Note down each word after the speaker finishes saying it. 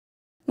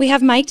We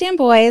have Mike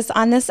Damboise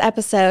on this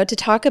episode to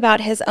talk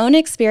about his own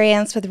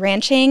experience with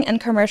ranching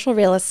and commercial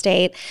real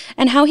estate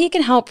and how he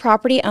can help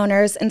property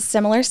owners in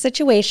similar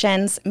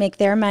situations make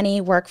their money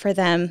work for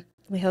them.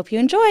 We hope you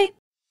enjoy.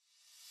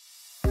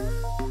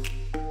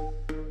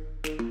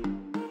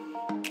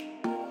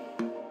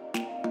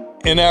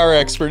 In Our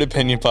Expert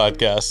Opinion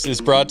podcast is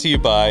brought to you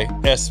by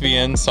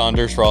SVN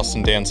Saunders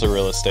Ralston Dantzler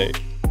Real Estate,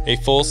 a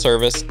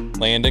full-service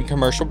land and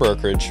commercial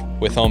brokerage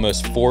with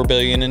almost $4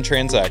 billion in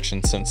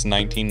transactions since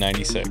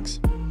 1996.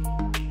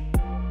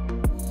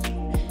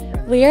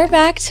 We are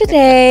back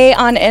today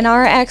on In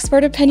Our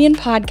Expert Opinion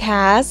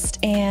podcast,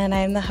 and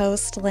I'm the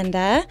host,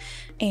 Linda,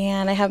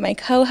 and I have my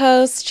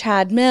co-host,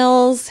 Chad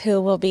Mills, who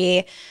will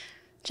be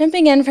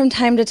jumping in from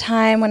time to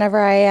time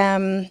whenever I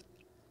am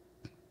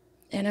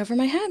in over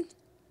my head.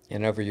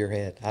 And over your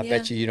head. I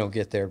bet you don't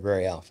get there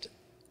very often.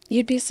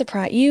 You'd be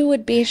surprised. You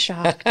would be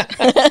shocked.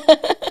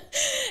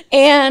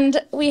 And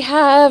we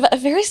have a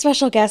very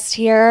special guest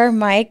here,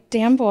 Mike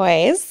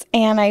Damboise.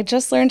 And I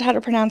just learned how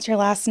to pronounce your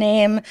last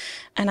name,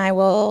 and I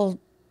will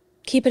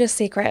keep it a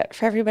secret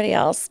for everybody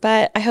else.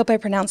 But I hope I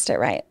pronounced it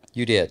right.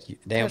 You did.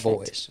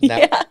 Damboise.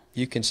 Yeah.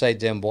 You can say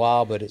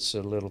Damboise, but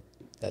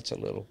that's a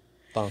little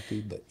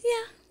funky. But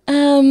Yeah.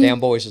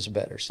 Damboise is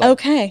better. It's like,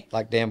 Okay.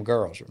 Like damn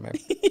girls, remember?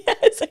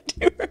 Yes, I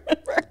do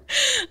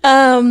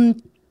remember.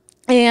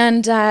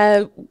 And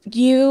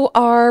you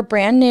are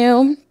brand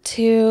new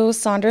to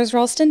Saunders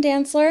Ralston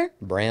Dantzler.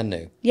 Brand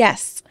new.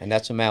 Yes. And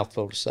that's a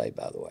mouthful to say,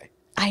 by the way.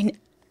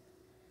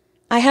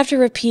 I have to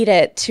repeat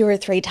it 2 or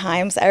 3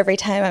 times every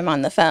time I'm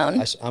on the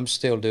phone. I'm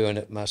still doing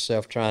it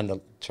myself, trying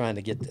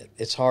to get that.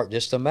 It's hard,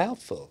 just a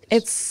mouthful.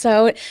 It's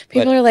so,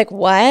 people are like,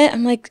 what?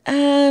 I'm like,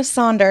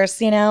 Saunders,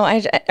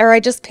 I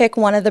just pick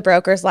one of the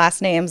broker's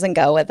last names and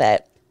go with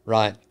it.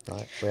 Right.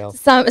 Well,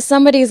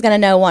 somebody's going to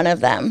know one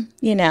of them,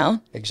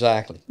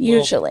 exactly.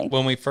 Usually.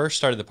 Well, when we first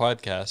started the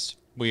podcast,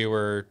 we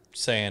were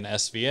saying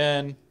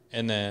SVN,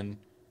 and then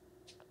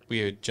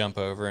we would jump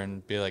over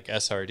and be like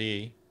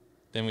SRD.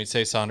 Then we'd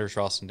say Saunders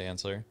Ralston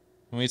Dantzler,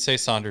 and we'd say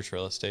Saunders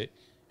Real Estate.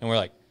 And we're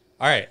like,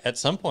 all right, at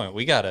some point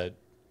we gotta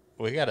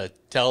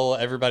tell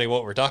everybody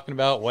what we're talking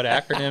about, what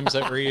acronyms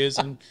that we're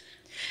using.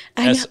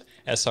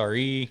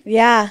 SRE.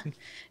 Yeah,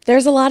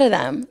 there's a lot of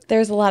them.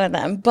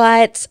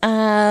 But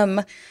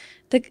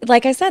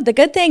like I said, the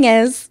good thing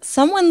is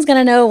someone's going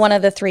to know one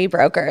of the 3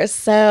 brokers.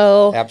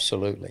 So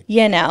Absolutely.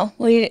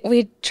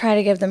 We try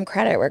to give them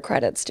credit where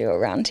credit's due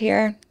around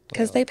here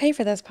because they pay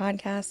for this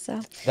podcast. So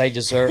they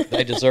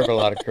deserve a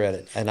lot of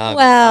credit, and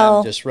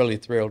I'm just really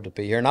thrilled to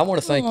be here. And I want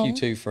to thank you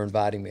too for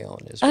inviting me on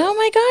this. Oh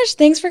my gosh,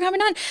 thanks for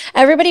coming on.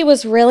 Everybody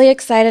was really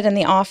excited in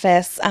the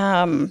office.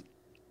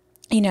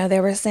 They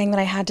were saying that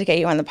I had to get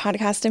you on the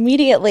podcast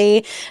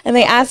immediately, and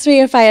they asked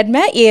me if I had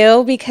met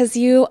you because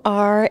you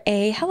are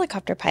a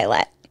helicopter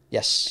pilot.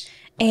 Yes.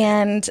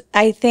 And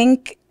I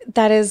think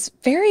that is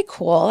very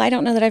cool. I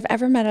don't know that I've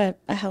ever met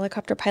a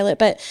helicopter pilot,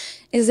 but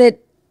is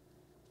it?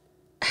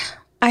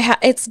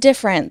 It's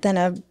different than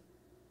a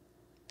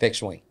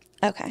fixed wing.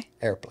 Okay.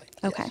 Airplane.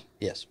 Okay.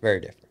 Yes,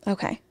 very different.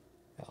 Okay.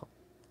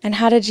 And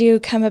how did you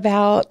come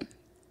about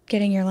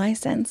getting your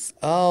license?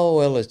 Oh,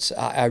 well,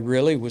 I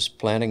really was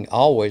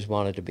always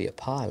wanted to be a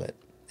pilot,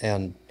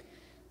 and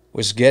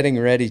was getting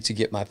ready to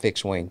get my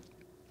fixed wing,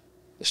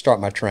 start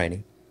my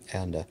training.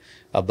 And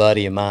a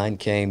buddy of mine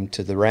came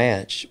to the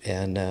ranch,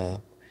 and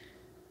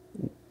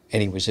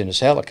he was in his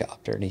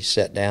helicopter, and he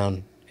sat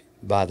down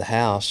by the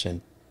house,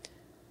 and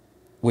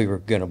we were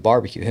going to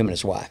barbecue, him and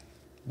his wife.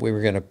 We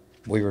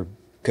were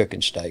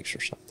cooking steaks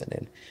or something,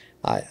 and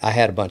I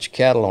had a bunch of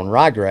cattle on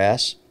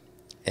ryegrass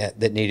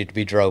that needed to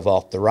be drove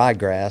off the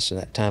ryegrass. And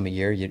that time of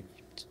year,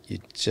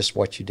 it's just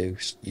what you do.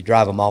 You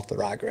drive them off the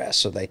ryegrass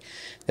so they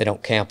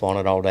don't camp on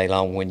it all day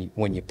long.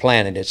 When you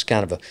plant it, it's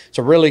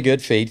a really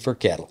good feed for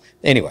cattle.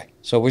 Anyway,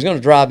 so we was going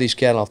to drive these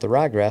cattle off the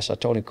ryegrass. I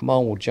told him, come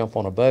on, we'll jump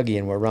on a buggy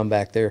and we'll run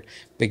back there,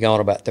 be gone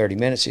about 30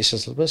 minutes. He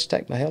says, let's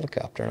take my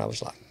helicopter. And I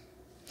was like,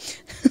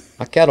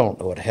 I don't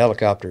know what a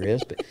helicopter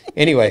is, but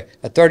anyway,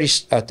 a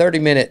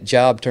 30-minute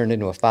job turned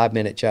into a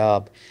 5-minute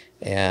job,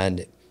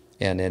 and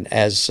then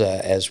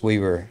as we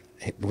were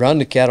run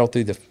the cattle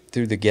through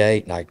the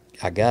gate, and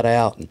I got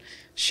out and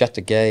shut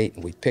the gate,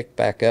 and we picked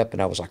back up,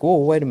 and I was like, whoa,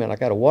 wait a minute, I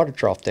got a water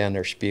trough down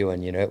there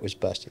spewing, it was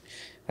busted.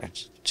 I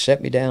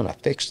set me down, I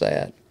fixed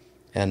that,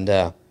 and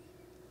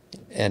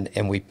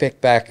we picked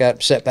back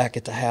up, sat back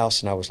at the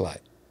house, and I was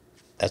like,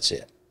 that's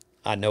it.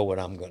 I know what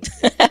I'm going to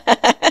do.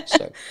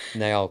 So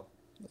now,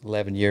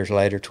 11 years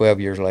later, 12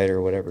 years later,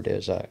 or whatever it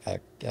is,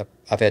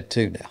 I've had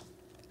 2 now.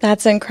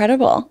 That's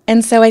incredible.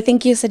 And so I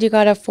think you said you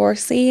got a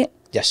 4-seat?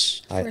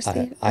 Yes.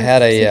 I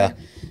had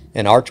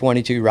an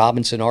R22,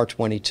 Robinson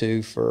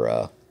R22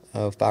 for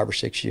 5 or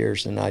 6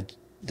 years. And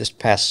this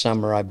past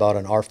summer, I bought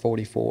an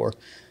R44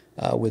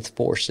 with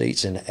 4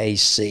 seats and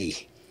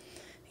AC.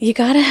 You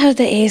got to have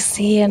the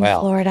AC in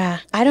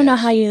Florida. I don't know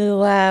how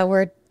you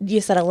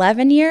you said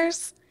 11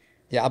 years?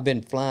 Yeah, I've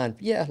been flying.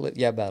 Yeah,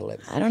 about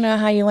 11. I don't know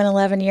how you went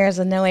 11 years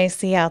with no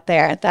AC out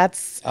there.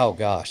 That's. Oh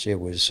gosh, it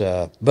was.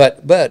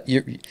 But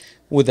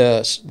with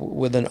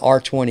an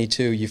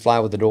R22, you fly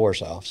with the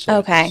doors off. So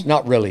Okay.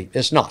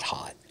 it's not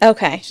hot.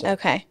 Okay.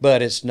 Okay.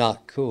 But it's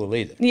not cool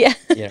either. Yeah.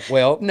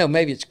 Well, no,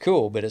 maybe it's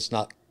cool, but it's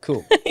not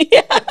cool.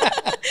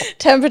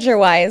 Temperature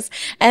wise.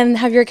 And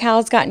have your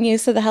cows gotten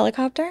used to the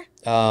helicopter?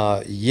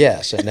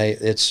 Yes, and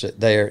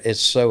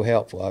it's so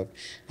helpful.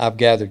 I've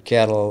gathered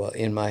cattle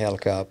in my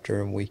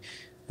helicopter, and we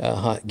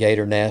hunt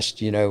gator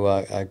nest.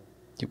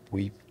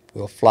 We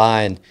will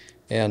fly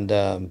and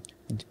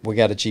we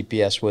got a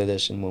GPS with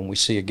us, and when we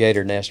see a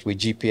gator nest, we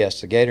GPS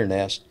the gator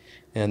nest,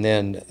 and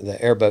then the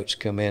airboats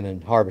come in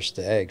and harvest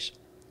the eggs.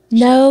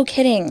 No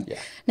kidding. Yeah.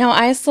 Now,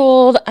 I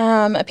sold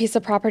a piece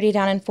of property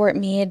down in Fort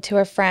Meade to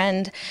a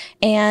friend,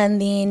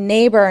 and the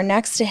neighbor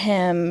next to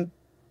him,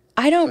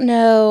 I don't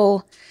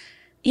know,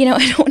 I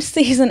don't want to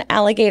say he's an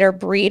alligator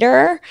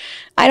breeder.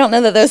 I don't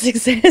know that those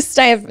exist.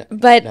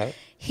 But No.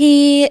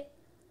 he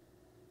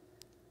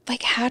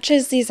like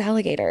hatches these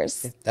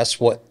alligators. That's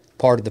what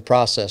part of the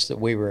process that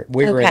we were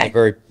in Okay. the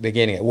very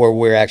beginning, where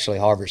we're actually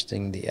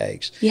harvesting the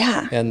eggs.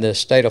 Yeah. And the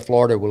state of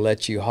Florida will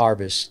let you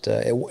harvest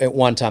at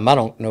one time. I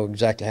don't know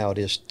exactly how it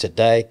is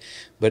today,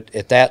 but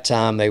at that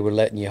time they were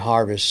letting you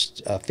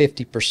harvest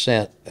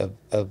 50%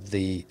 of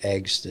the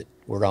eggs that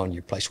were on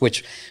your place.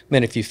 Which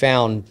meant if you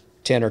found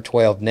 10 or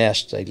 12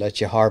 nests, they'd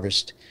let you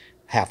harvest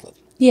half of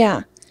them.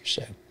 Yeah.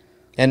 So,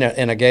 and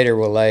a gator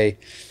will lay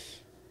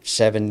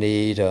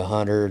 70 to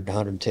 100,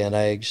 110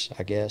 eggs,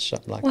 I guess,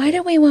 something like that. Why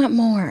do we want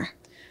more?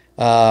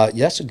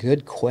 That's a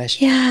good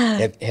question.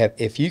 Yeah.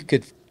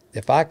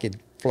 If I could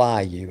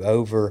fly you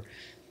over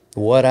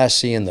what I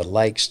see in the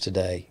lakes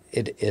today,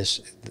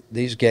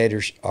 these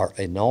gators are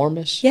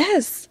enormous.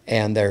 Yes.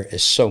 And there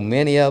is so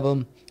many of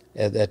them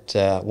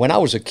that when I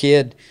was a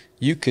kid,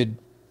 you could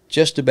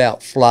just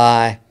about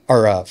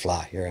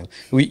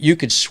you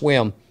could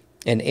swim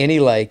in any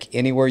lake,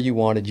 anywhere you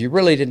wanted. You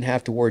really didn't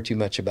have to worry too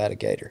much about a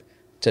gator.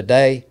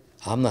 Today,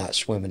 I'm not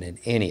swimming in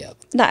any of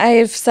them.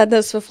 I've said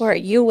this before.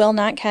 You will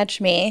not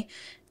catch me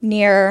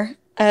near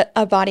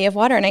a body of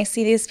water. And I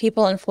see these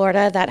people in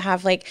Florida that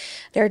have like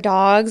their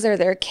dogs or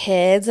their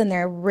kids, and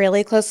they're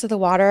really close to the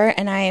water.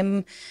 And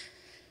I'm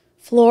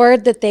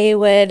floored that they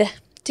would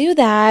do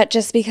that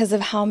just because of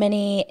how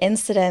many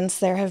incidents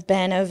there have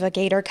been of a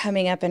gator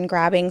coming up and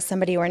grabbing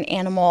somebody or an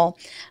animal.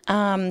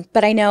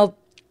 But I know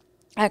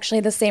actually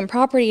the same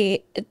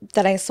property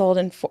that I sold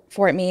in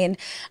Fort Meade,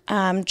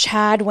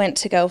 Chad went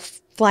to go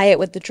fly it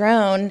with the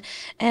drone,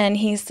 and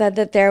he said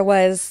that there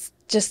was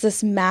just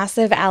this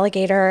massive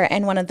alligator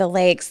in one of the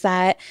lakes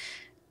that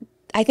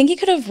I think he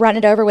could have run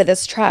it over with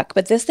his truck,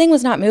 but this thing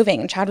was not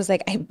moving. And Chad was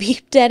like, I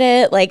beeped at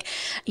it. Like,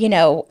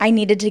 I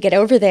needed to get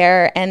over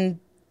there, and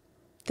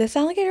this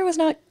alligator was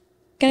not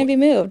going to be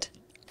moved.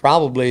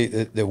 Probably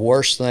the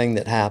worst thing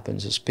that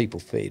happens is people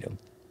feed them.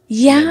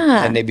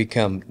 Yeah. And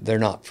they're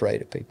not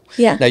afraid of people.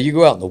 Yeah. Now, you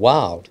go out in the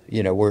wild,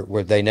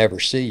 where they never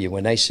see you.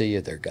 When they see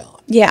you, they're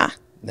gone. Yeah.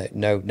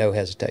 No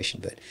hesitation.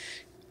 But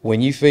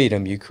when you feed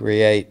them, you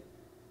create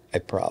a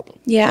problem.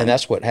 Yeah. And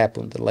that's what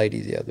happened with the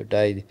lady the other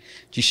day. Did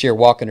you see her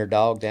walking her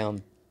dog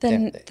down?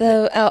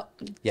 Yes.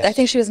 I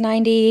think she was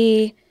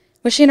 90.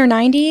 Was she in her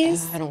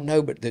 90s? I don't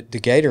know, but the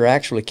gator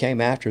actually came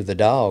after the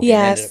dog Yes.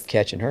 and ended up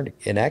catching her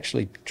and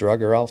actually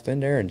drug her off in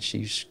there, and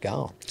she's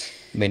gone.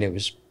 I mean, it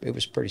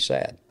was pretty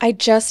sad. I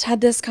just had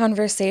this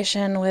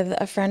conversation with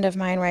a friend of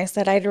mine where I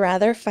said I'd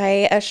rather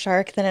fight a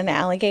shark than an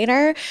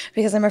alligator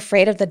because I'm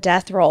afraid of the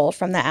death roll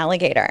from the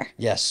alligator.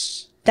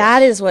 Yes.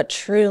 That is what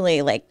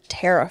truly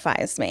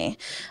terrifies me.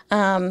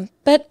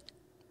 But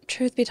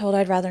truth be told,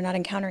 I'd rather not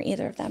encounter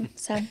either of them.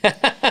 So,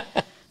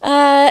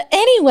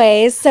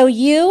 anyways, so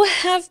you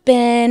have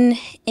been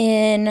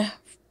in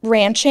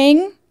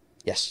ranching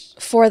Yes.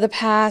 for the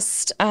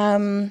past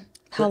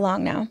how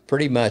long now?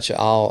 Pretty much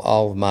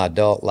all of my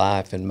adult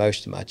life and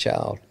most of my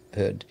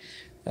childhood.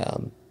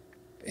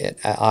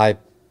 I've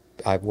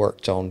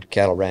worked on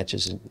cattle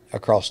ranches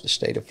across the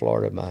state of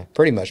Florida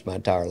pretty much my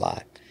entire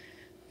life.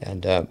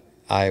 And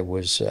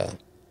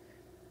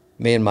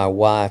me and my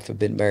wife have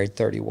been married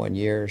 31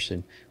 years,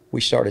 and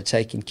we started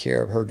taking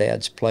care of her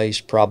dad's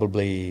place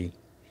probably,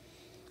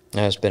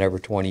 it's been over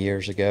 20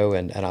 years ago,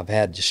 and I've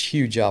had this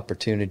huge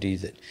opportunity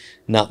that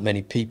not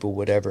many people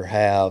would ever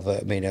have. I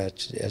mean, I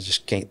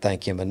just can't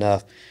thank him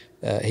enough.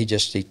 I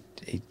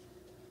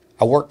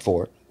worked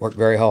for it, worked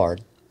very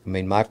hard. I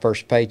mean, my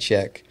first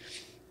paycheck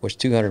was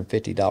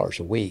 $250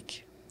 a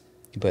week,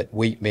 but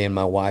me and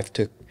my wife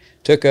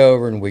took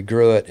over, and we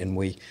grew it, and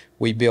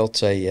we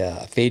built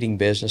a feeding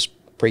business,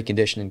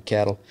 preconditioning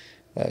cattle.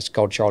 It's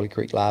called Charlie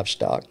Creek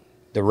Livestock.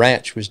 The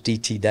ranch was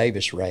D.T.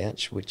 Davis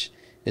Ranch, which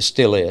it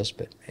still is,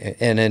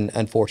 and then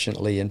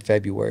unfortunately in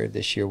February of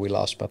this year we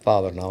lost my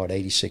father-in-law at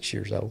 86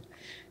 years old.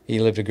 He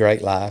lived a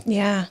great life.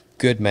 Yeah.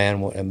 Good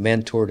man, a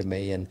mentor to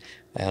me, and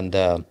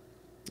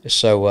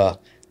so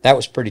that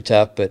was pretty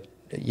tough. But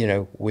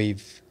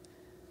we've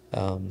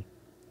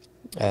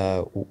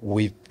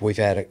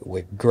had a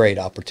great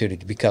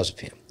opportunity because of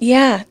him.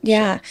 Yeah,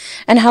 yeah.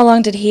 And how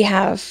long did he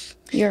have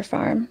your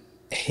farm?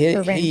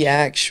 He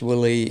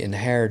actually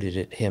inherited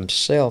it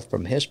himself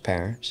from his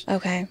parents.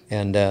 Okay.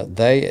 And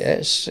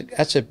that's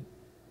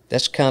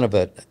kind of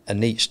a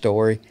neat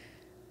story.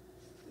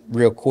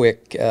 Real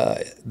quick,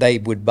 they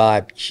would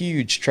buy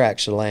huge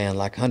tracts of land,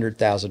 like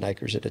 100,000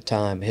 acres at a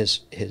time.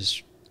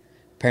 His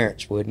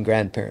parents would, and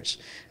grandparents,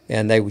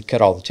 and they would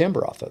cut all the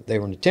timber off of it. They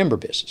were in the timber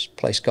business. A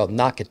place called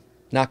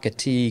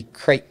Nocatee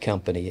Crate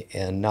Company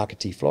in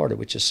Nocatee, Florida,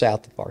 which is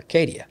south of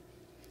Arcadia.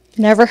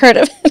 Never heard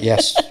of it.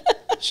 Yes.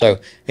 So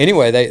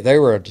anyway, they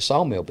were a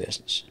sawmill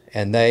business,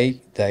 and they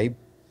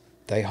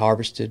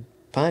harvested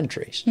pine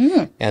trees.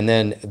 And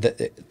then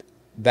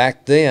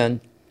back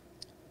then,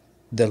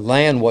 the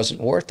land wasn't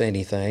worth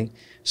anything.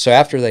 So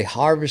after they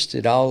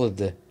harvested all of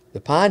the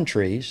pine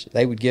trees,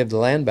 they would give the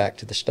land back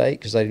to the state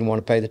because they didn't want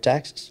to pay the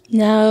taxes.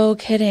 No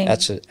kidding.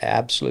 That's the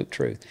absolute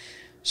truth.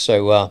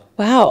 So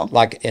wow.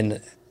 like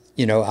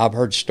I've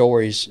heard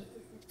stories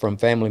from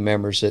family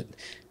members that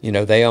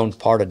they owned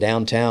part of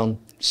downtown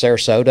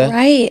Sarasota,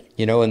 right?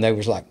 And they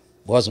was like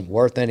wasn't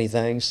worth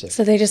anything,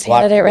 so they just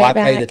handed it right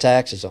back. Why pay the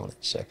taxes on it?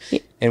 So,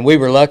 and we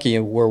were lucky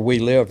where we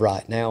live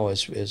right now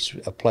is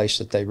a place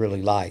that they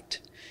really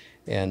liked.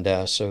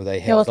 And so they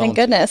held well, thank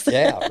goodness.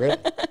 Yeah, really.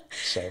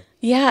 So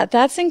yeah,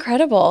 that's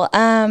incredible.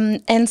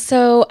 And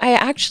so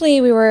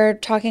we were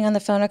talking on the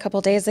phone a couple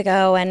days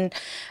ago, and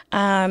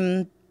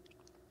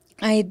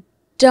I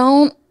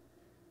don't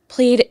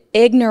plead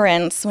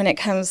ignorance when it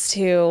comes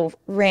to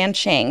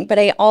ranching, but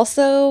I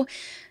also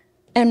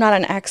am not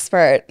an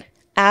expert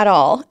at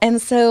all.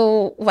 And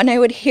so when I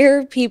would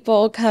hear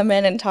people come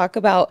in and talk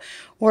about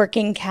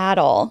working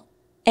cattle,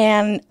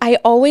 and I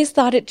always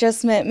thought it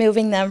just meant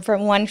moving them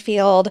from one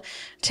field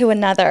to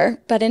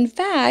another. But in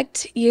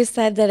fact, you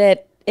said that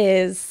it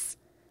is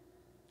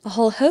a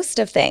whole host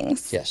of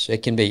things. Yes,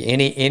 it can be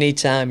any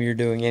time you're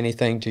doing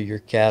anything to your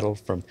cattle,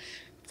 from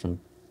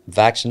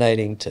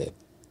vaccinating to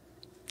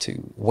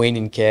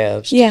weaning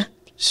calves, yeah,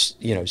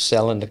 to,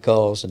 selling the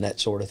culls and that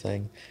sort of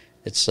thing.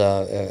 It's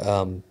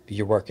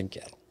you're working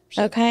cattle.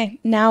 So okay,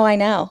 now I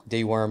know.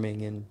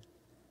 Deworming and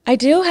I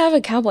do have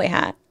a cowboy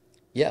hat.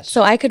 Yes.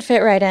 So I could fit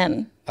right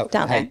in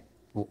down there.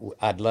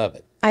 I'd love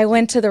it. I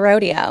went to the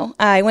rodeo.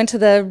 I went to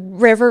the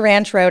River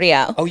Ranch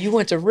Rodeo. Oh, you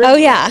went to River Oh,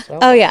 yeah. Ranch?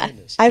 Oh, yeah.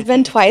 Goodness. I've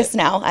been twice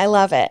now. I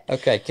love it.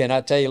 Okay. Can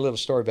I tell you a little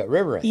story about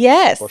River Ranch?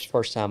 Yes. Of course,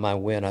 first time I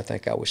went, I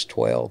think I was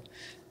 12.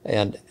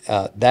 And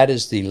that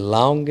is the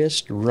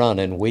longest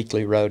running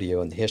weekly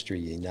rodeo in the history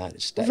of the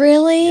United States.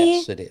 Really?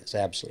 Yes, it is.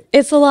 Absolutely.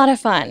 It's a lot of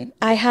fun.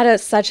 I had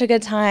such a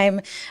good time.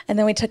 And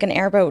then we took an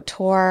airboat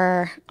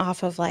tour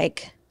off of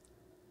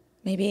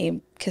maybe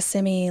Lake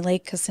Kissimmee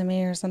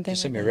or something.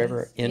 Kissimmee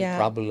River,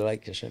 probably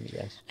Lake Kissimmee,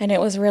 yes. And it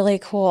was really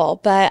cool.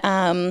 But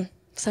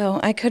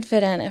so I could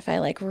fit in if I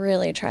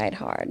really tried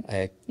hard.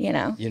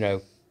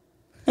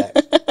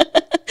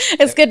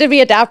 It's good to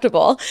be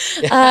adaptable.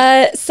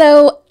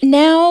 So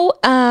now,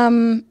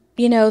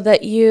 that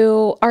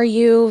are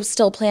you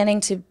still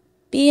planning to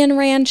be in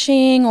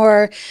ranching,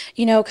 or,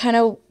 kind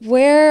of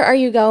where are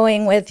you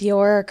going with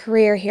your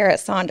career here at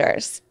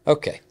Saunders?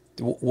 Okay.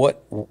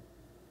 What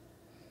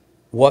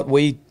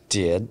we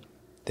did,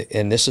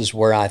 and this is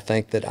where I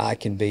think that I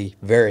can be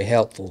very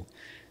helpful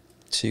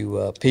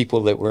to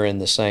people that were in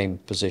the same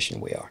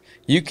position we are.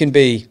 You can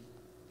be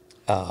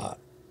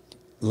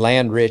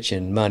land rich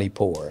and money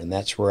poor, and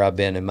that's where I've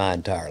been in my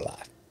entire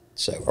life.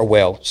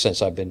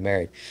 Since I've been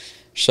married.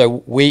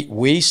 So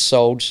we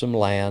sold some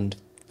land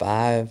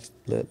 5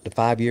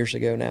 years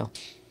ago now,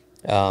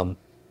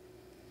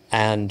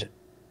 and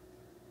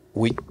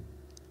we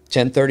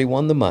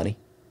 1031 the money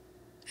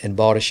and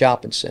bought a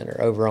shopping center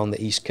over on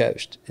the East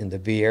Coast in the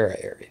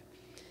Vieira area,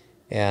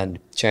 and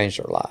changed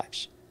our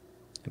lives.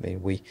 I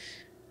mean,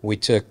 we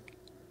took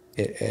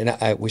and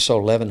we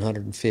sold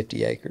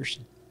 1,150 acres,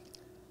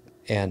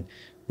 and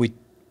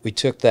we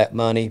took that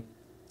money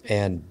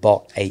and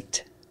bought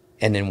 8,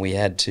 and then we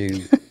had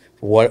to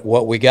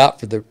what we got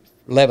for the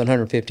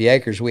 1,150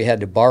 acres, we had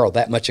to borrow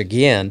that much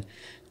again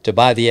to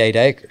buy the 8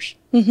 acres.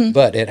 Mm-hmm.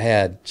 But it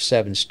had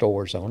 7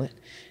 stores on it,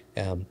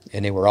 and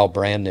they were all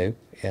brand new.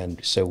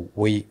 And so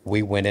we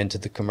went into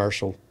the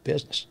commercial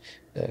business,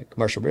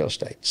 commercial real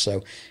estate.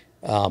 So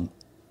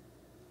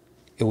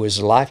it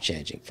was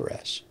life-changing for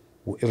us.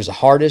 It was the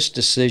hardest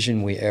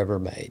decision we ever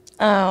made.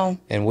 Oh.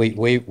 And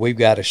we've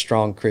got a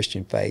strong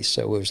Christian faith,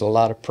 so it was a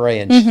lot of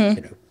praying,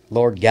 mm-hmm.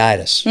 Lord, guide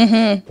us.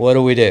 Mm-hmm. What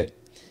do we do?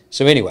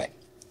 So anyway,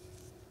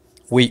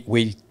 we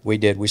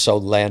did. We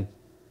sold the land,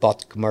 bought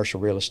the commercial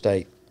real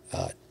estate,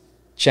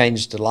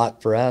 changed a lot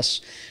for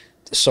us.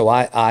 So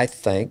I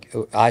think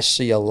I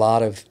see a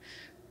lot of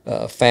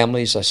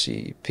families. I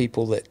see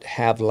people that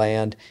have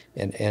land,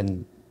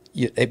 and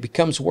it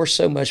becomes worth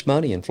so much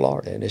money in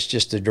Florida, and it's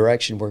just the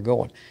direction we're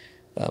going.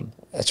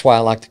 That's why I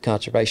like the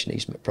conservation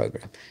easement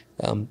program.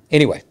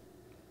 Anyway,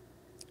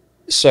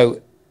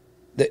 so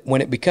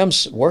when it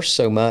becomes worth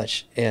so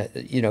much,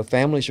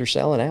 families are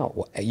selling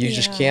out. You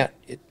just can't.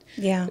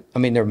 Yeah. I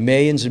mean, there are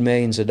millions and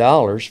millions of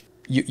dollars.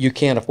 You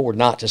can't afford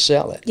not to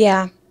sell it.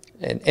 Yeah.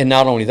 And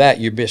not only that,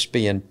 you're just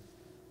being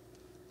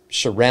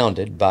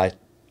surrounded by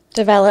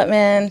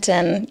development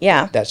and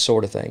that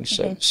sort of thing.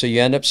 So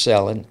you end up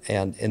selling,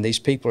 and these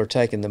people are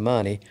taking the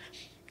money,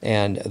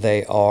 and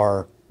they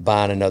are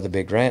buying another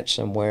big ranch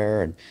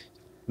somewhere, and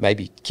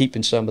maybe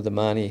keeping some of the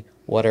money,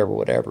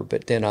 whatever.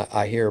 But then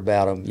I hear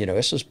about them.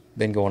 This has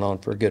been going on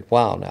for a good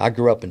while now. I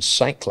grew up in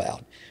St.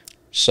 Cloud,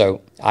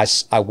 so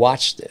I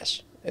watched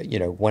this,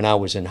 when I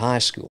was in high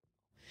school.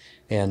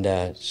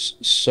 And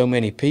so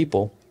many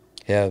people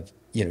have,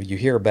 you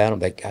hear about them,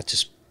 they got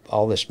just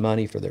all this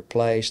money for their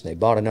place, and they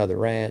bought another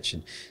ranch,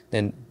 and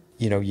then,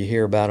 you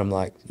hear about them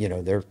like,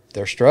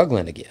 they're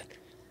struggling again.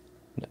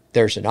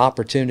 There's an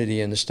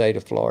opportunity in the state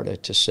of Florida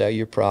to sell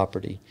your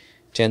property,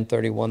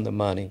 1031 the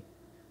money,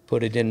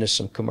 put it into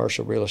some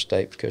commercial real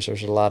estate, because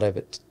there's a lot of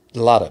it,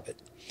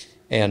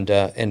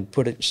 and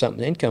put it in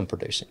something income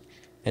producing.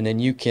 And then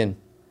you can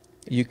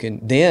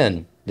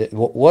then,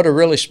 what a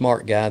really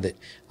smart guy that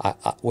I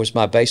was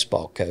my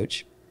baseball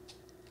coach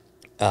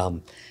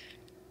when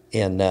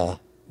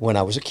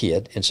I was a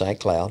kid in St.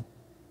 Cloud,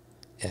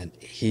 and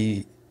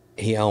he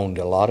owned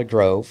a lot of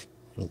grove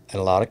and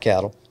a lot of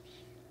cattle,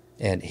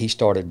 and he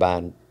started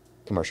buying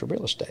commercial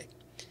real estate.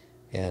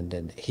 And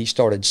then he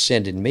started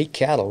sending me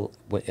cattle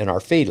in our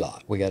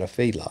feedlot. We got a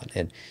feedlot,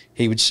 and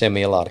he would send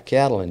me a lot of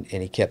cattle, and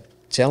he kept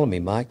telling me,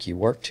 Mike, you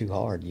work too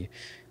hard. You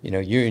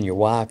and your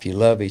wife, you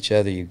love each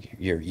other.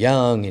 You're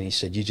young, and he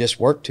said, you just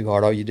work too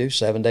hard. All you do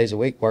 7 days a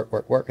week,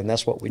 work, and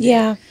that's what we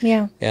do.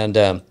 Yeah.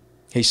 And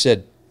he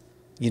said,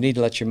 you need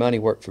to let your money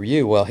work for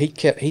you. Well, he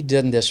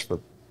did this for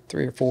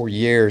 3 or 4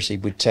 years. He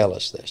would tell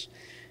us this,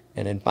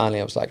 and then finally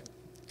I was like,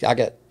 I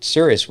got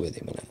serious with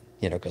him,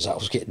 because I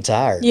was getting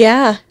tired.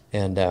 Yeah.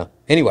 And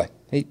anyway,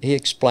 he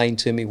explained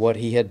to me what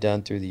he had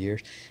done through the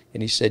years,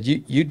 and he said,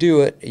 you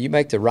do it, you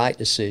make the right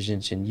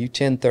decisions, and you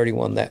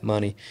 1031 that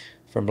money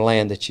from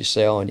land that you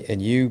sell,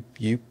 and you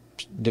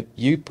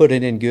put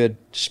it in good,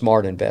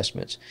 smart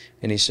investments.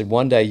 And he said,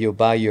 one day you'll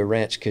buy you a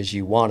ranch because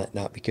you want it,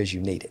 not because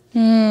you need it.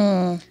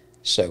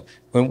 So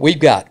when we've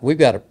got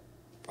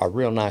a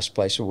real nice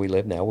place where we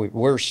live now.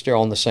 We're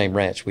still on the same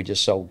ranch. We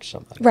just sold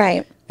somebody.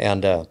 Right.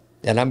 And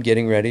I'm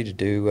getting ready to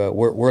do.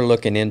 We're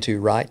looking into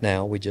right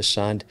now. We just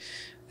signed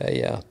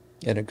an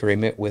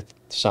agreement with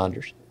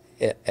Saunders,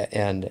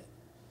 and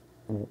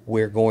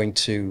we're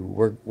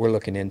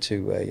looking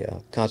into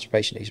a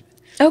conservation easement.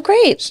 Oh,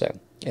 great. So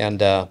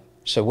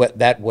what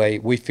that way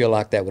we feel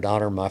like that would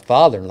honor my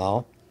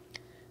father-in-law,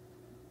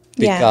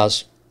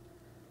 because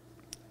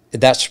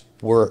that's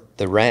where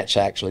the ranch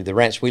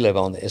we live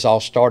on is all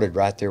started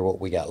right there.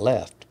 What we got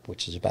left,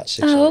 which is about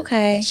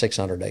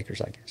 600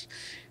 acres, I guess,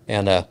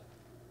 and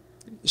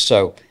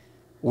so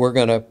we're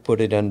going to put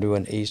it into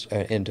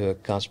into a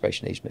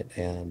conservation easement,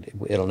 and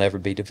it'll never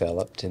be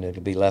developed, and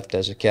it'll be left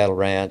as a cattle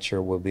ranch,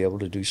 or we'll be able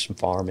to do some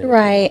farming.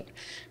 Right.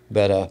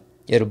 But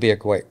it'll be a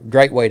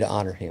great way to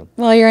honor him.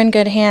 Well, you're in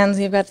good hands.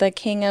 You've got the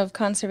king of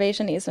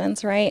conservation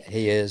easements, right?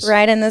 He is.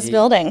 Right in this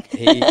building.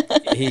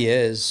 He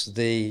is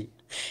the.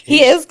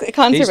 He is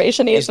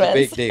conservation easements.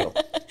 He's the big deal.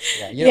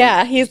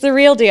 Yeah, he's the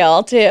real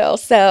deal too.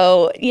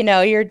 So,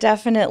 you're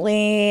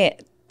definitely,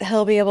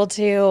 he'll be able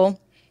to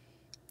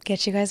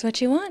get you guys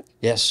what you want.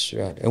 Yes,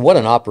 right. And what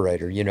an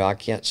operator. I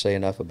can't say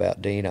enough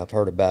about Dean. I've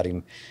heard about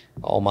him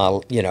all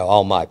my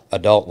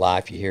adult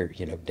life. You hear,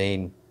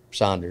 Dean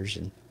Saunders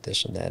and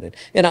this and that.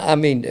 And I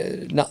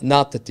mean,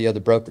 not that the other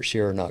brokers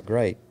here are not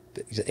great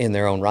in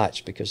their own rights,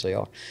 because they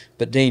are.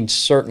 But Dean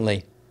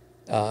certainly,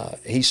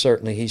 he's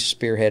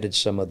spearheaded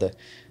some of the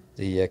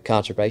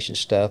conservation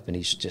stuff, and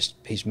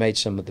he's made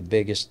some of the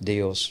biggest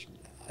deals,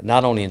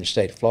 not only in the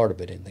state of Florida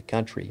but in the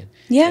country,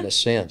 in a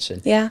sense.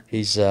 And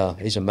he's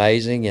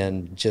amazing,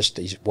 and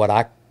he's what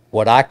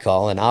I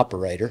call an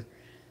operator,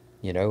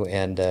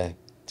 And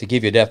to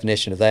give you a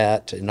definition of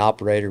that, an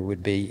operator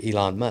would be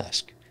Elon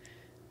Musk.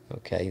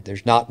 Okay,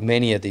 there's not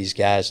many of these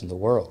guys in the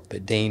world,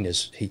 but Dean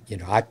is.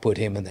 I put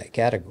him in that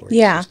category.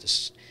 Yeah. He's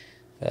just,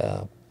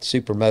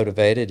 super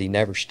motivated. He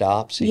never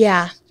stops.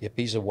 If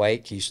he's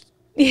awake, he's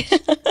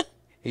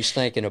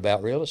thinking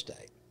about real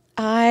estate.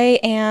 I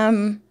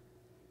am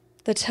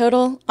the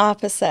total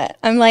opposite.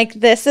 I'm like,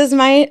 this is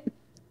my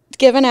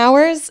given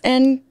hours,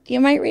 and you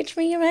might reach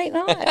me, you might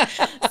not.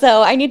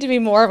 So I need to be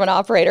more of an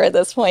operator at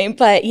this point.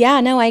 But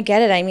I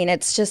get it. I mean,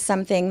 it's just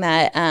something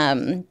that,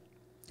 I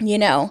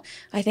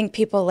think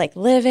people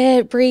live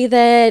it, breathe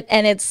it,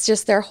 and it's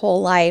just their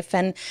whole life.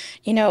 And,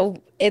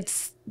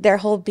 it's their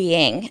whole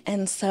being.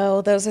 And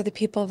so those are the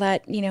people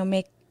that,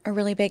 make a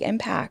really big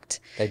impact.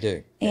 They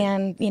do.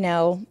 And,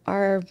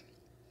 are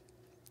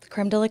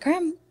creme de la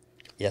creme.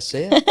 Yes,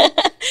 it.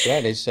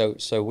 Right.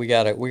 So we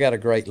got a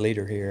great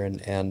leader here,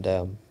 and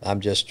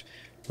I'm just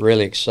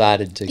really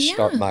excited to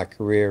start my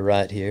career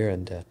right here.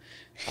 And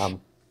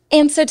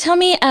so tell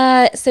me,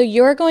 so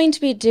you're going to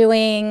be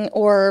doing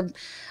or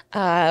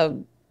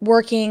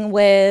working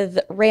with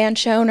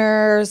ranch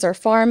owners or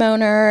farm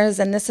owners,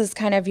 and this is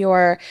kind of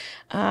your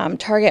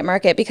target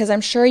market, because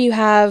I'm sure you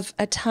have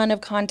a ton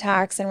of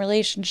contacts and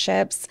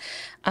relationships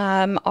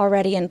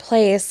already in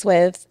place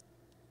with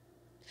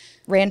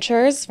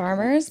ranchers,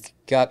 farmers?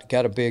 Got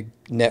a big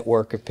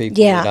network of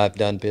people Yeah. that I've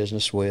done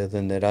business with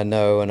and that I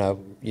know,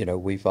 and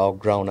we've all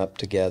grown up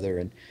together,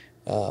 and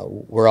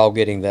we're all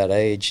getting that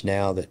age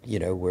now that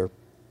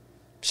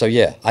So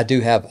yeah, I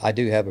do have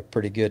a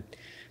pretty good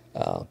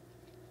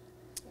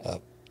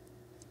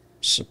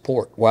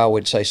support. Well, I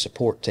would say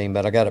support team,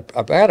 but I've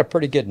got a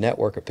pretty good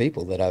network of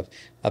people that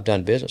I've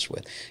done business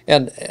with,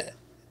 and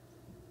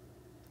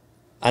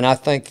I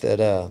think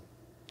that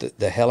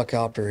the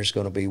helicopter is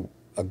going to be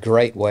a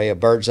great way, a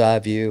bird's eye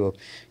view of,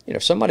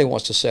 if somebody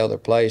wants to sell their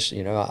place,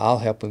 I'll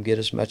help them get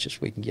as much as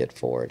we can get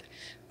for it.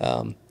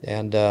 The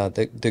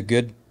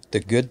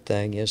good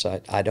thing is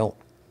I don't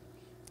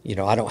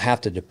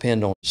have to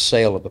depend on the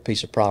sale of a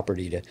piece of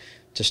property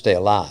to stay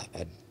alive.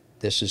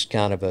 This is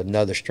kind of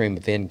another stream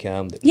of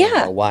income that me and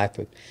my wife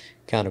have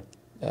kind of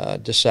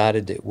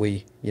decided that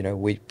we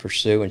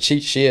pursue, and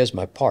she is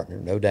my partner,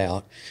 no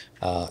doubt.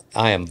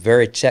 I am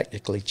very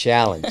technically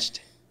challenged.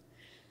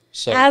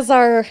 So, as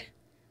are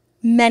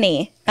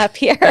many up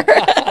here.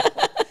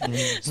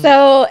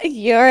 So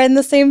you're in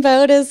the same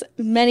boat as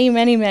many,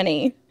 many,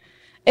 many.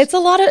 It's a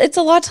lot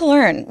to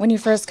learn when you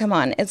first come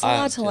on. It's a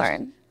lot to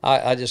learn.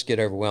 I just get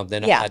overwhelmed.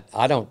 Then Yeah.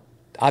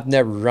 I've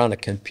never run a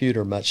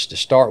computer much to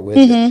start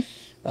with,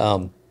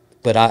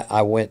 but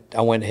I went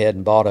ahead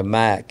and bought a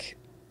Mac,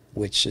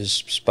 which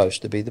is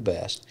supposed to be the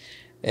best,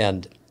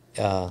 and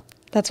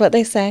That's what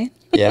they say.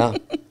 yeah.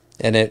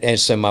 And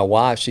so my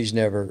wife,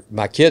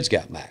 my kids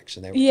got Macs,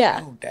 and they were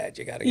like, oh, Dad,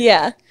 you got to get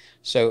Yeah. Mac.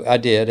 So I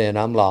did, and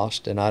I'm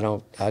lost, and I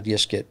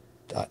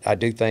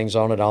do things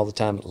on it all the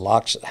time. It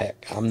locks,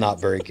 heck, I'm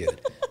not very good.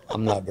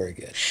 I'm not very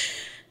good.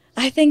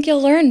 I think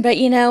you'll learn, but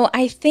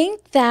I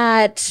think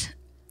that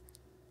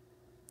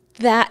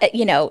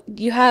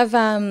you have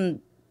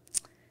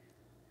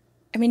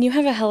you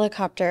have a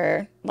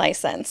helicopter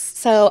license.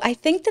 So I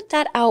think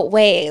that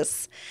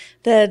outweighs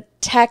the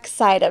tech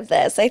side of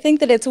this. I think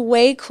that it's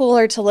way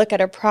cooler to look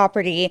at a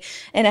property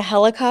in a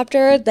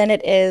helicopter than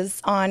it is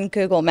on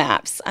Google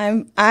Maps.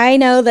 I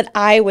know that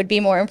I would be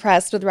more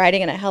impressed with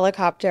riding in a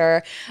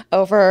helicopter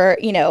over,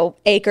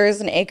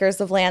 acres and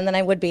acres of land than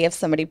I would be if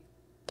somebody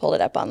pulled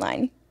it up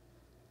online.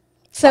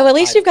 So at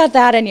least you've got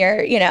that in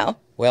your,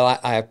 Well,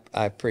 I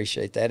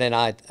appreciate that, and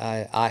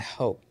I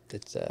hope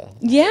that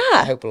Yeah.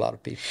 I hope a lot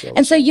of people feel And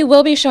the so same you way.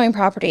 will be showing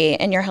property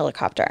in your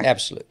helicopter.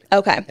 Absolutely.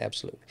 Okay.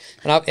 Absolutely.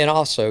 And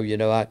also,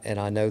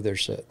 I know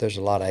there's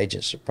a lot of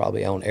agents that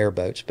probably own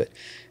airboats, but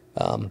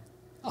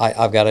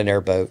I've got an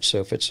airboat, so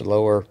if it's a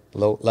low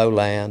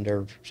land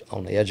or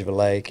on the edge of a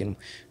lake, and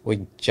we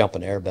can jump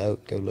an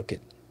airboat, go look at,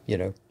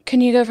 Can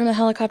you go from the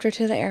helicopter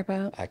to the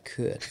airboat? I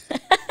could.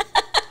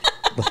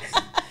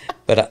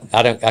 But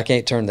I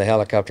can't turn the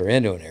helicopter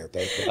into an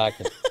airboat, but I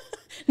can.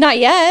 Not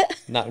yet.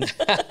 Not.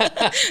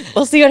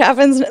 We'll see what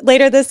happens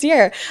later this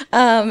year.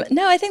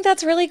 No, I think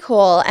that's really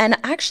cool. And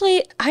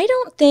actually,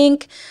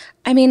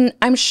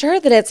 I'm sure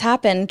that it's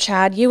happened,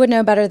 Chad. You would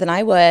know better than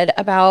I would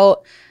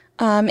about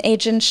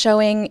agents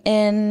showing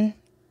in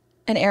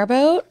an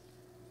airboat.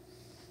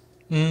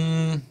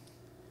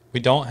 We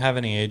don't have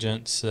any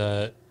agents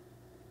that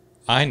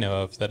I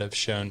know of that have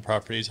shown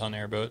properties on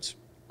airboats.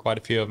 Quite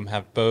a few of them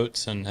have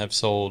boats and have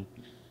sold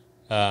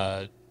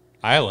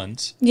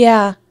islands.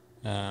 Yeah.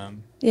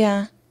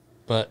 Yeah.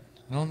 But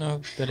I don't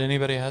know that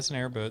anybody has an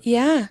airboat.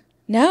 Yeah.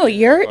 No,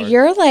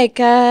 you're like,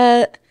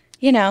 Well,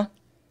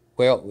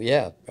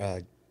 yeah.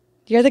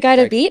 You're the guy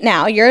to beat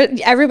now.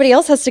 Everybody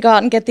else has to go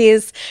out and get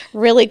these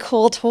really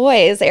cool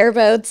toys,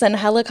 airboats and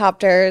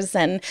helicopters.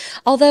 And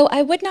although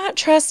I would not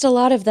trust a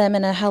lot of them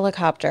in a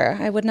helicopter,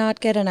 I would not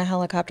get in a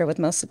helicopter with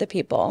most of the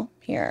people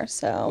here.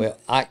 So Well,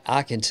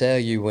 I can tell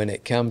you when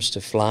it comes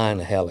to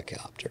flying a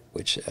helicopter,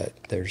 which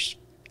there's,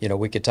 I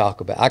could talk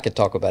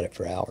about it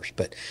for hours,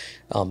 but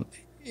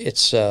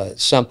it's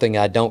something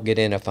I don't get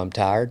in if I'm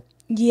tired.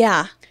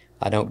 yeah,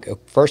 I don't go.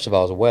 First of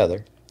all, the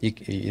weather.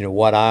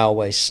 What I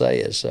always say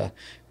is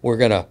we're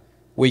gonna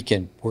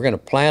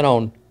plan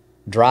on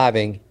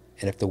driving,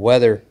 and if the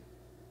weather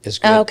is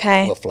good,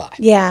 okay, we'll fly.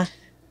 yeah,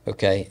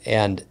 Okay,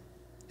 and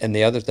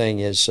the other thing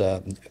is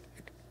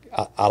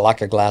I like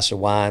a glass of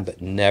wine,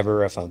 but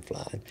never if I'm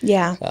flying.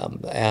 yeah,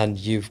 And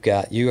you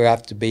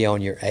have to be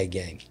on your A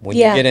game. When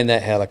Yeah. you get in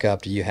that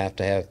helicopter, you have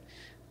to have,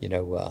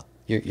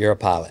 you're a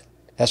pilot.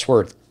 That's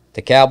where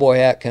the cowboy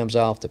hat comes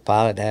off, the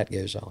pilot hat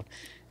goes on,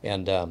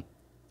 and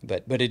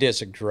but it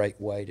is a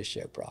great way to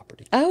show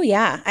property. Oh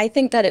yeah, I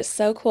think that is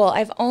so cool.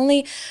 I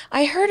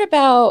heard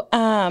about,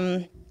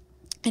 and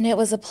it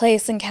was a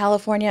place in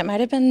California. It might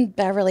have been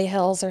Beverly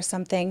Hills or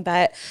something,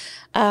 but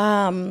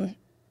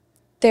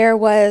there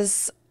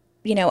was,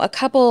 a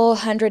couple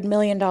 $100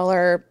 million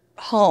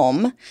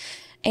home,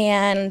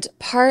 and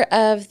part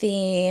of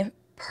the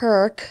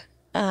perk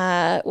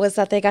was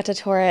that they got to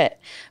tour it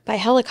by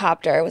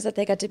helicopter. Was that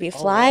they got to be wow.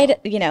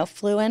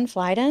 flown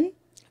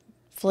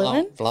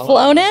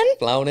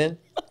in.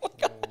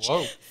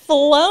 Whoa.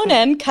 Flown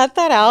in. Cut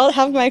that out.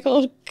 Have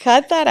Michael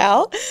cut that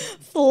out.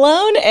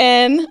 Flown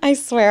in. I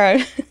swear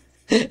I'm.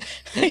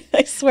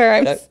 I swear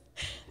I'm.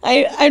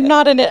 I'm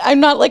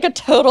not like a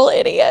total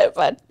idiot,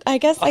 but I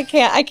guess I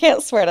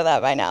can't swear to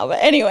that by now.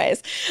 But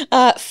anyways,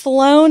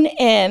 flown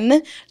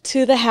in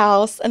to the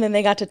house, and then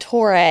they got to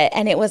tour it,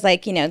 and it was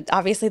like,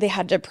 obviously they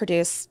had to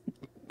produce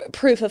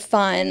proof of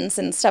funds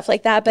and stuff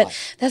like that, but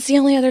that's the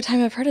only other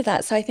time I've heard of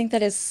that. So I think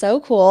that is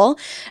so cool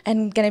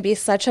and going to be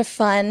such a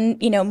fun,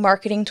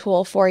 marketing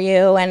tool for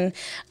you, and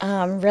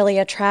really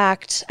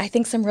attract, I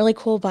think, some really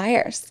cool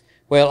buyers.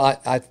 Well,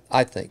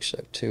 I think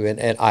so too,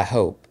 and I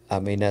hope. I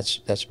mean,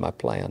 that's my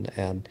plan,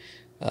 and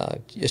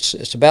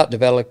it's about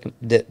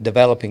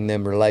developing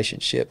them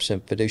relationships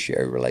and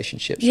fiduciary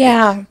relationships.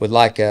 Yeah. With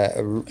like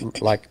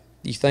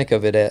you think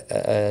of it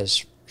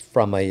as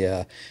from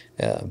a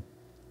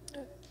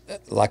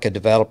like a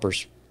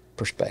developer's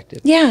perspective.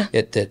 Yeah.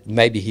 That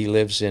maybe he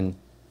lives in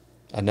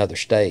another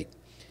state,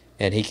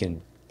 and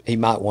he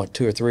might want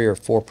 2 or 3 or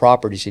 4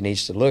 properties he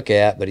needs to look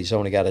at, but he's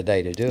only got a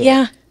day to do it.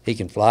 Yeah. He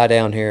can fly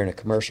down here in a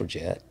commercial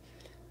jet,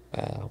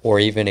 or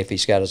even if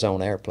he's got his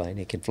own airplane,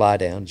 he can fly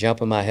down,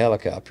 jump in my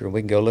helicopter, and we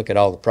can go look at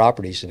all the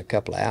properties in a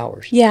couple of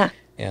hours. Yeah.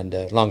 And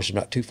as long as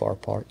they're not too far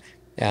apart,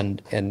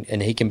 and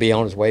he can be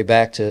on his way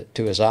back to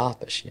his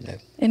office.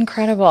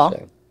 Incredible.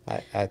 So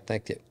I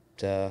think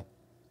that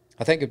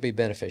I think it'd be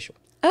beneficial.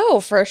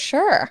 Oh, for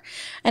sure.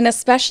 And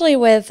especially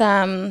with,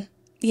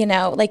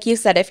 like you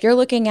said, if you're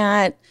looking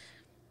at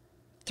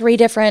 3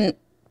 different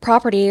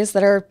properties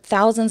that are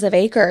thousands of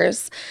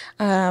acres,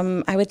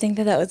 I would think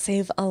that would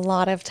save a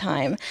lot of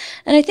time.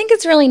 And I think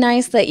it's really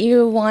nice that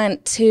you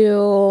want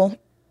to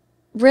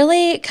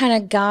really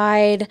kind of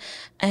guide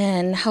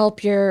and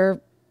help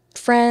your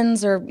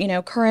friends or,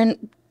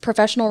 current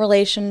professional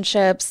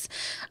relationships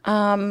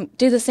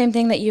do the same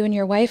thing that you and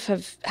your wife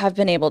have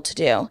been able to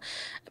do.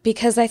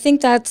 Because I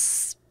think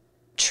that's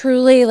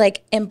truly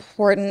like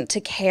important to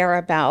care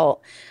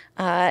about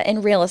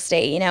in real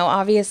estate.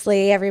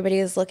 Obviously everybody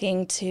is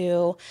looking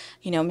to,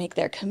 make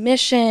their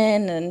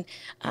commission and,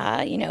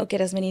 get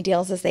as many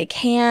deals as they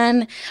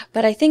can.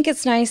 But I think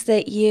it's nice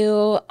that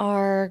you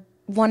are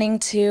wanting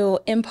to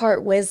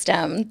impart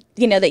wisdom,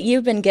 that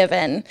you've been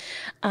given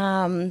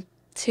to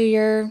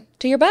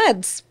your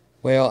buds.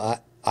 Well,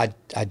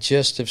 I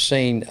just have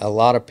seen a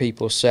lot of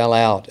people sell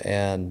out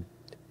and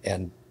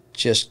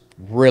just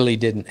really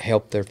didn't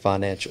help their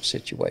financial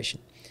situation,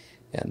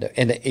 and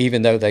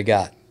even though they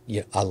got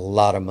a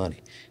lot of money,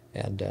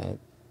 and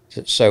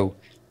so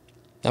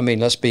I mean,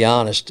 let's be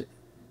honest,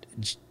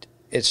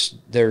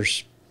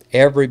 there's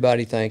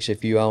everybody thinks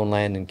if you own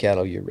land and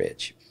cattle you're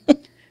rich.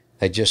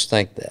 They just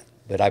think that,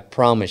 but I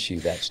promise you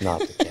that's not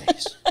the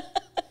case.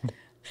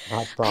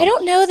 I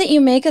don't know that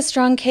you make a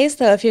strong case,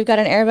 though, if you've got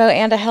an airboat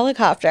and a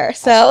helicopter.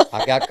 So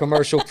I got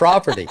commercial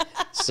property.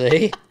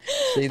 See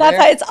that's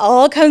how it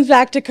all comes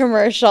back to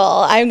commercial.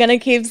 I'm going to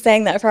keep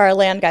saying that for our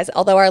land guys,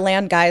 although our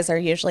land guys are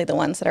usually the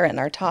ones that are in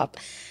our top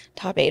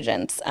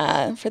agents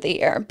for the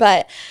year.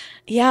 But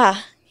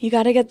yeah, you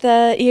got to get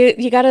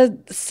you got to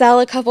sell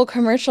a couple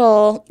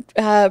commercial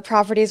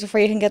properties before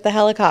you can get the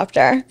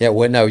helicopter. Yeah,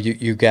 well, no,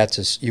 you've got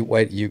to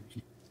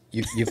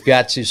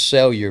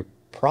sell your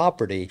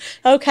property,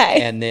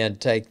 okay, and then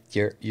take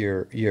your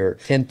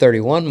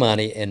 1031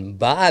 money and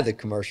buy the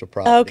commercial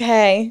property,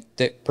 okay,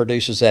 that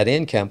produces that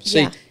income.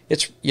 See, yeah.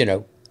 It's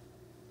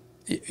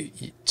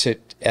to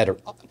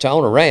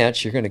own a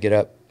ranch, you're going to get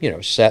up.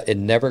 It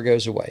never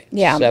goes away.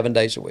 Yeah, 7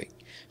 days a week,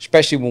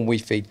 especially when we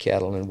feed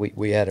cattle, and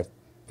we had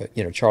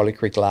Charlie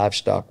Creek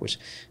Livestock was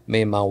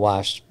me and my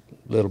wife's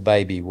little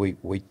baby.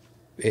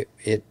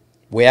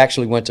 We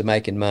actually went to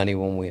making money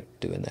when we were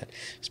doing that.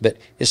 But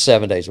it's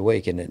 7 days a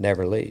week, and it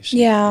never leaves.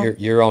 Yeah.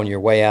 You're on your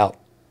way out.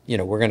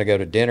 We're going to go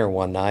to dinner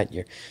one night.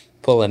 You're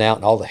pulling out,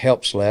 and all the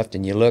help's left,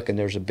 and you look, and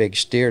there's a big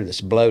steer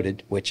that's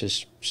bloated, which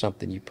is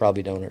something you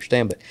probably don't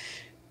understand. But,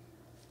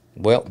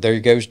 well, there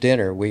goes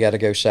dinner. We got to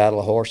go saddle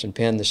a horse and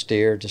pin the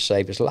steer to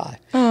save his life.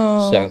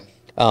 Oh.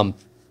 So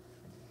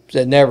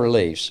it never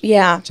leaves.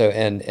 Yeah. So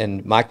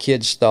and my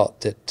kids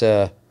thought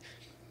that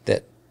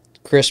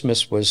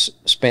Christmas was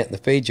spent in the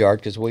feed yard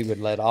because we would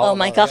let all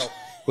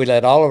we'd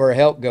let all of our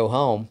help go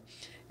home,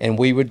 and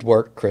we would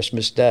work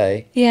Christmas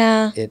Day.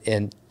 Yeah.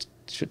 And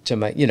to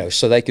make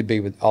so they could be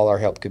with all our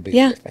help could be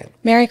yeah. with their family.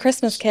 Merry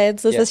Christmas,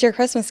 kids! This is your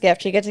Christmas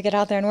gift. You get to get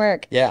out there and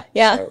work. Yeah.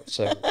 Yeah.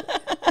 So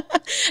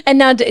And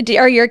now,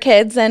 are your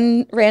kids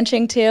in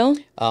ranching too?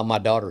 my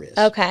daughter is.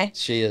 Okay.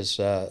 She is.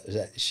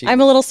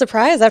 I'm a little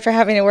surprised after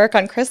having to work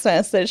on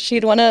Christmas that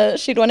she'd wanna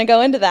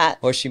go into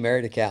that. Well, she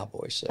married a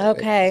cowboy. So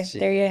okay,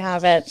 there you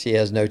have it. She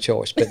has no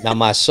choice. But now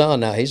my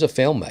son, he's a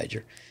film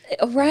major.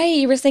 Right,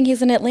 you were saying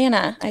he's in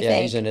Atlanta. I think. Yeah,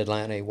 he's in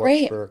Atlanta. He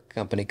works for a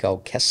company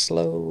called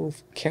Keslow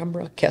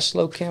Camera,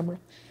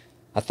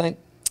 I think.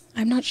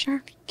 I'm not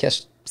sure.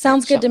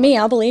 Sounds good to me.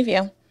 I'll believe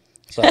you.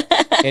 So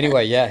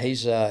anyway, yeah,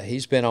 he's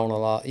been on a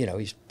lot.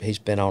 He's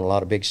been on a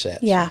lot of big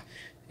sets. Yeah.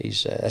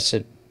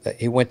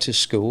 He went to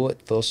school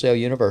at Full Sail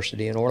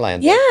University in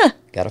Orlando. Yeah.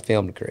 Got a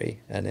film degree,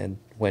 and then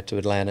went to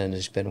Atlanta, and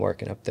has been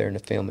working up there in the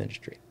film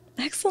industry.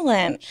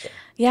 Excellent. So,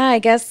 Yeah, I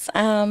guess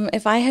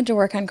if I had to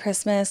work on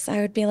Christmas,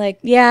 I would be like,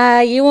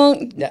 yeah, you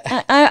won't,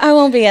 yeah, I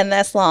won't be in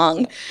this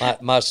long.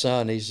 my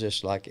son, he's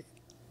just like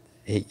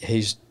he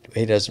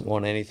doesn't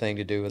want anything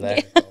to do with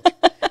agriculture.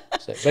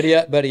 So,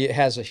 but he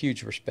has a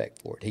huge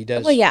respect for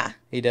it. Well, yeah.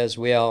 He does.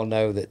 We all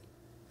know that,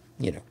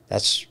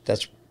 that's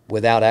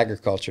without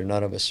agriculture,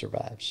 none of us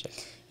survive. So.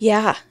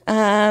 Yeah.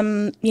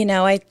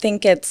 I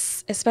think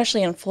it's,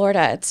 especially in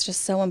Florida, it's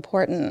just so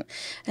important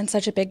and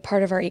such a big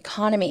part of our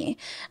economy.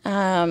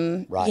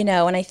 Right.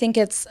 And I think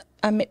it's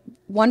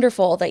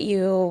wonderful that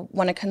you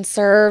want to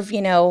conserve,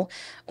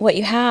 what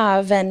you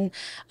have. And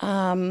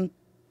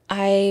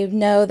I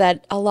know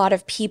that a lot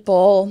of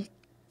people,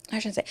 I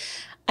shouldn't say,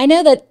 I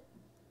know that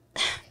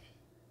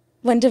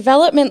when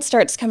development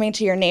starts coming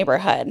to your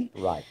neighborhood,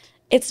 Right.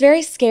 it's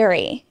very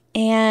scary.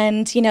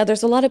 And,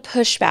 there's a lot of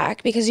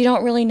pushback because you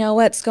don't really know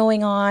what's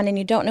going on and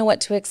you don't know what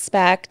to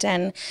expect.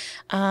 And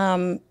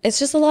it's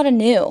just a lot of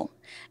new.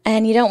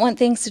 And you don't want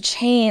things to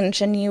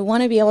change and you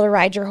want to be able to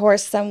ride your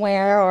horse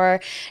somewhere or,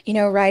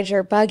 ride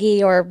your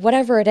buggy or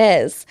whatever it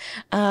is.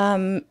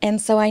 And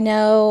so I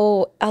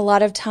know a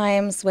lot of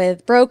times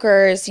with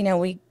brokers,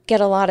 we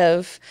get a lot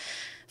of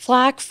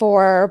flack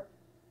for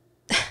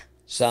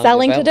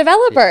selling to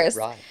developers.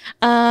 Right.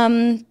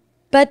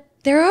 But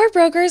there are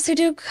brokers who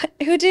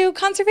do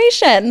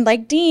conservation,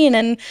 like Dean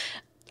and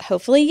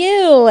hopefully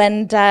you.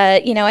 And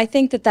I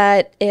think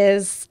that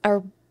is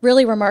a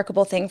really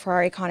remarkable thing for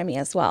our economy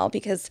as well,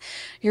 because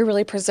you're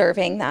really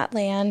preserving that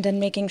land and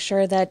making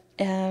sure that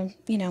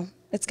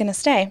it's going to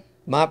stay.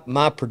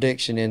 My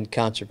prediction in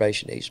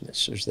conservation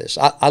easements is this.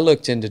 I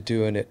looked into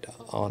doing it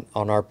on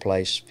our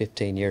place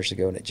 15 years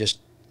ago, and it just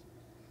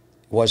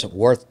wasn't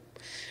worth.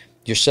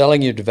 You're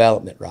selling your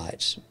development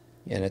rights,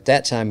 and at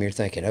that time you're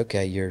thinking,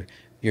 okay, your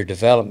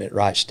development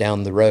rights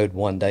down the road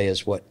one day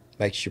is what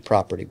makes your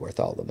property worth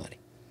all the money.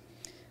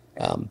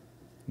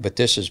 But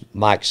this is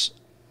Mikeology,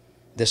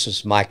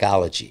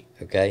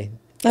 okay?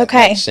 That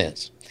Okay. makes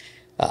sense.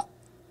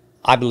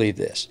 I believe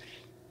this.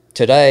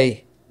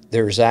 Today,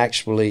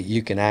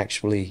 you can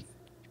actually,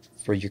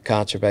 for your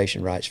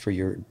conservation rights, for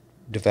your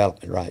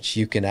development rights,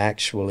 you get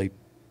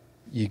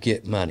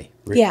money.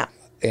 Yeah.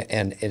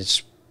 And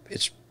it's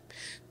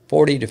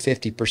 40 to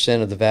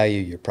 50% of the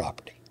value of your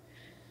property.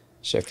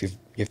 So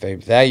if they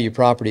value your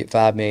property at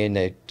 $5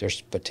 million,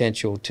 there's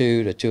potential $2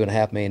 to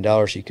 $2.5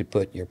 million you could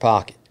put in your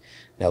pocket.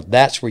 Now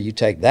that's where you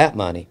take that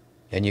money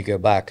and you go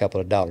buy a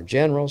couple of Dollar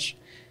Generals,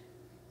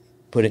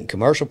 put it in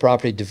commercial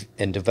property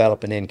and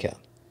develop an income.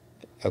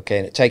 Okay,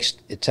 and it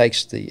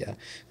takes the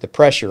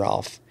pressure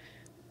off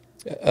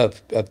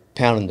of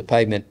pounding the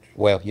pavement.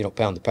 Well, you don't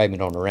pound the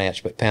pavement on the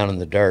ranch, but pounding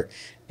the dirt,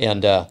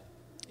 and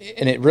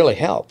it really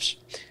helps.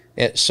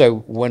 And so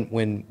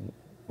when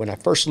I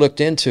first looked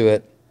into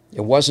it,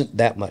 it wasn't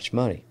that much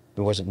money.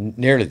 It wasn't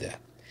nearly that.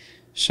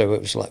 So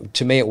it was like,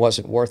 to me, it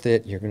wasn't worth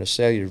it. You're going to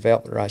sell your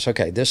development rights.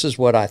 Okay, this is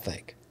what I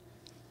think.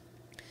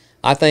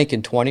 I think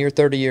in 20 or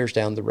 30 years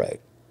down the road,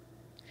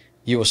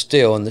 you will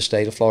still, in the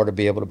state of Florida,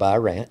 be able to buy a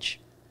ranch.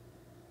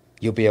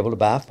 You'll be able to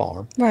buy a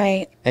farm.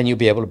 Right. And you'll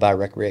be able to buy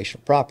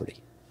recreational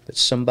property. But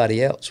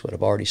somebody else would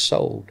have already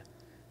sold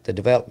the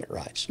development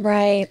rights.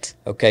 Right.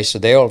 Okay, so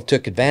they all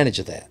took advantage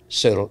of that.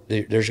 So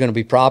there's going to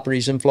be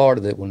properties in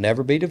Florida that will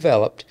never be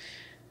developed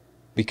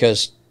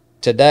because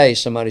today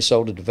somebody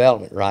sold the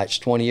development rights.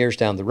 20 years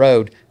down the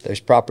road, those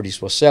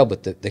properties will sell.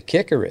 But the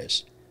kicker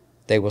is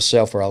they will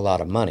sell for a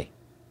lot of money,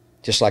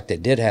 just like they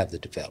did have the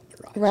development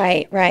rights.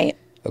 Right, right.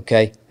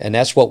 Okay, and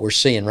that's what we're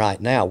seeing right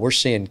now. We're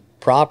seeing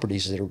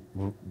properties that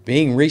are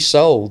being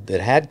resold that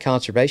had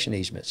conservation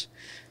easements.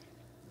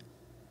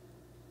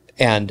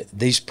 And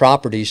these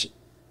properties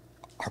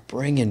are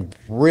bringing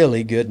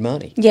really good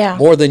money. Yeah.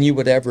 More than you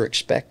would ever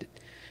expect it.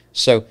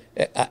 So,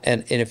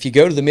 and if you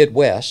go to the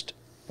Midwest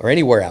or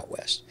anywhere out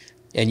west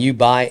and you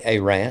buy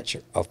a ranch,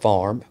 a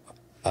farm,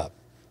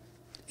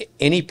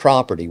 any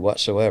property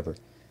whatsoever,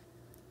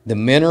 the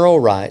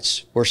mineral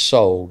rights were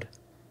sold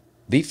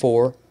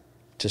before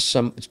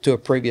to a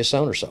previous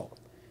owner sold,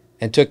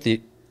 and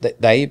they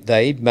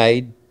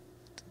made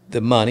the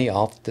money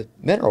off the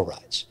mineral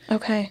rights.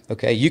 Okay.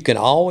 Okay, you can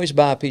always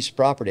buy a piece of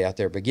property out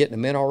there, but getting the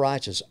mineral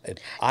rights is.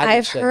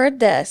 I've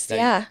heard this.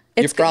 Yeah,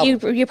 it's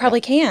you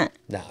probably can't.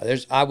 No,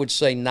 I would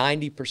say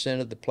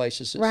 90% of the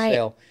places that Right.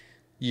 sell,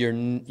 you're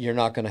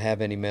not going to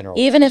have any mineral.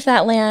 Even if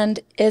that land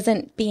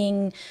isn't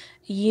being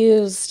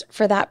used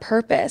for that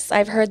purpose,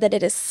 I've heard that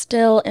it is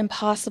still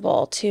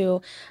impossible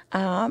to.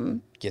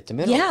 Get the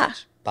mineral Yeah.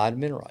 rights. Buy the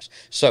mineral rights.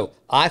 So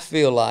I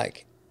feel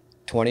like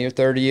 20 or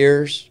 30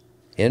 years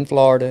in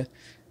Florida,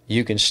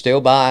 you can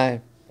still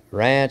buy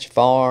ranch,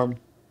 farm,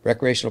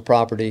 recreational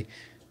property,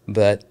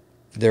 but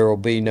there will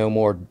be no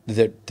more.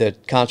 The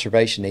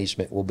conservation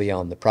easement will be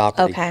on the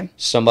property. Okay.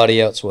 Somebody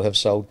else will have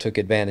took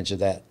advantage of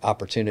that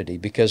opportunity,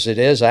 because it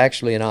is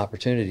actually an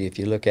opportunity if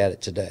you look at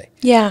it today.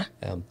 Yeah.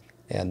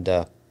 And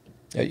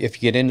if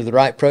you get into the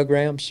right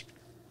programs,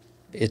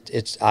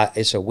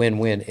 it's a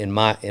win-win in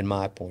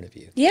my point of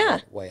view. Yeah.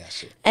 The way I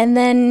see it. And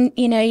then,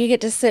 you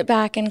get to sit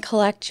back and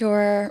collect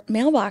your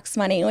mailbox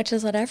money, which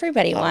is what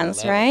everybody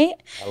wants, right?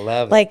 I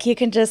love it. Like you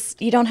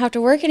don't have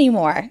to work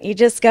anymore. You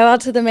just go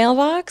out to the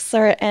mailbox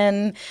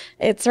and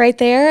it's right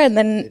there. And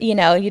then,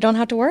 you don't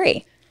have to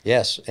worry.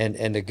 Yes.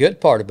 And the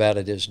good part about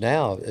it is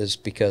now is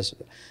because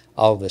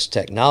all this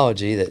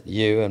technology that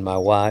you and my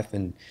wife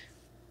and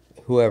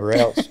whoever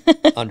else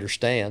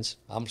understands,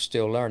 I'm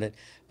still learning.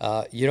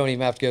 You don't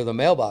even have to go to the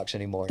mailbox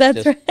anymore.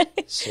 That's right.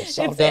 It's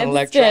all done instant.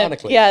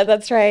 electronically. Yeah,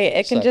 that's right.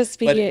 It can just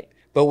be.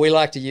 But we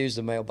like to use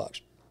the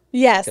mailbox.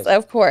 Yes,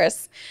 of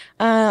course.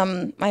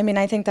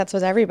 I think that's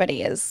what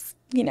everybody is,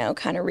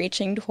 kind of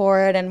reaching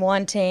toward and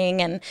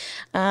wanting. And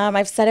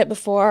I've said it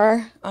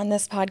before on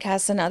this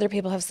podcast, and other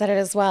people have said it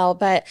as well.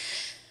 But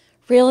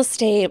real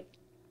estate,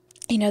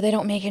 they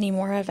don't make any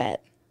more of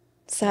it.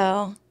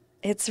 So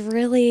it's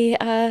really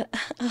a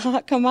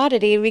hot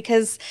commodity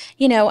because,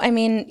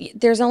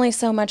 there's only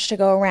so much to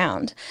go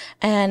around.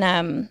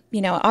 And,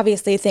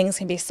 obviously things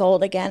can be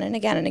sold again and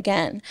again and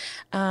again.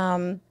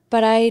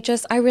 But I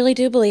really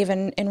do believe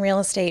in real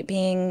estate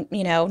being,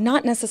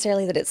 not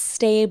necessarily that it's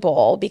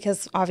stable,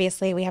 because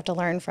obviously we have to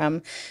learn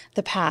from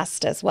the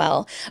past as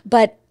well.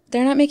 But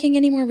they're not making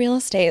any more real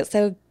estate.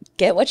 So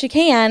get what you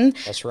can.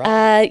 That's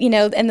right.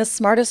 In the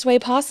smartest way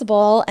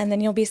possible, and then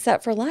you'll be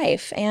set for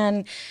life.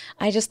 And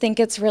I just think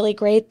it's really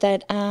great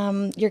that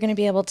you're going to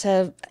be able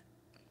to,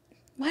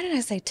 why did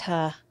I say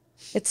to?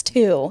 It's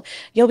to.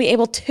 You'll be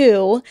able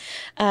to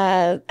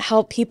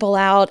help people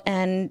out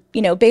and,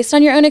 based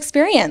on your own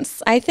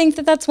experience. I think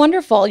that that's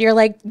wonderful. You're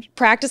like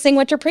practicing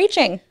what you're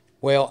preaching.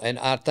 Well, and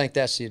I think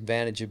that's the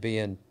advantage of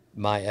being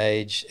my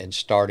age and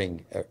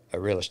starting a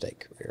real estate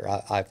career.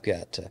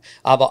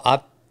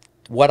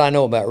 What I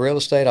know about real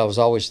estate, I was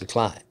always the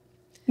client.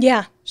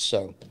 Yeah.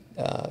 So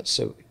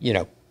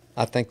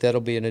I think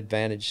that'll be an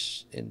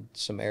advantage in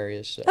some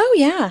areas. So. Oh,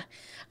 yeah.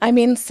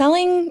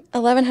 Selling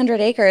 1,100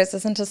 acres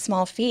isn't a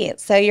small feat.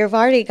 So you've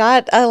already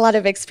got a lot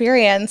of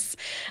experience,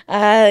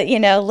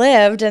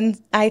 lived.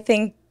 And I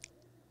think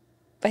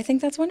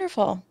that's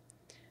wonderful.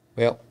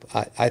 Well,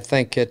 I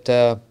think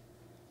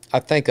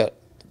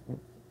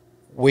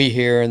we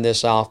here in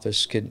this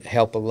office could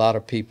help a lot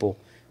of people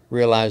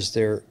realize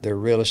their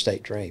real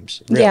estate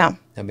dreams. Really. Yeah.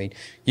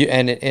 You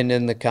and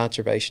in the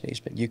conservation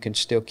easement, you can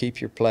still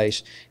keep your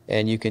place,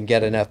 and you can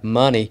get enough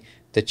money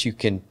that you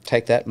can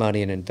take that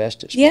money and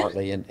invest it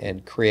smartly,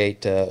 and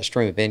create a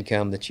stream of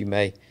income that you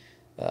may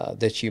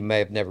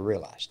have never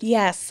realized.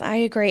 Yes, I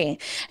agree.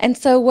 And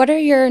so what are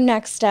your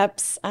next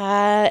steps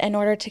in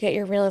order to get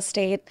your real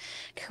estate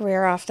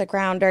career off the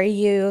ground? Are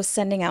you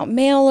sending out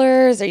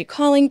mailers? Are you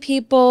calling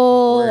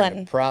people? We're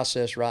in the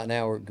process right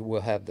now.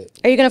 We'll have the...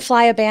 Are you going to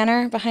fly a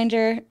banner behind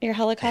your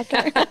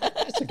helicopter?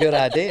 That's a good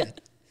idea.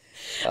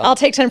 I'll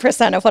take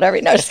 10% of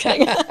whatever. No, just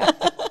kidding.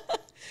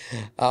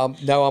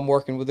 No, I'm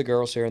working with the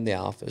girls here in the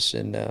office,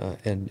 and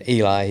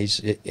Eli,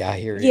 I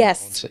hear him.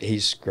 Yes.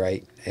 He's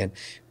great,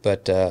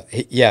 but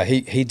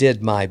he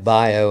did my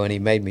bio, and he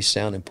made me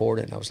sound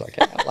important. I was like,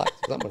 hey,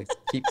 I'm going to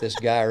keep this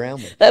guy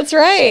around me. That's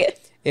right.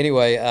 So,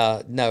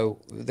 anyway, no,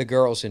 the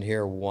girls in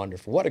here are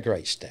wonderful. What a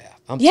great staff!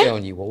 I'm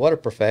telling you, what a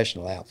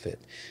professional outfit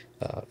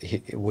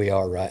we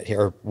are right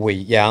here.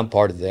 I'm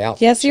part of the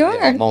outfit. Yes, you are.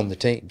 I'm on the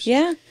teams.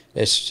 Yeah.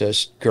 It's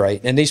just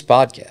great, and these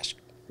podcasts.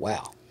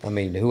 Wow,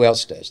 who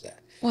else does that?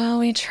 Well,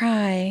 we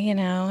try,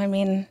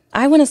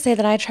 I want to say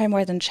that I try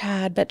more than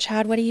Chad, but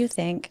Chad, what do you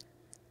think?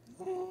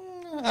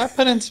 I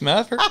put in some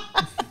effort.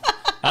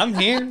 I'm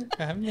here.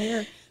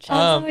 Chad's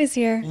always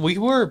here. We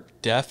were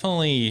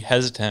definitely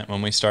hesitant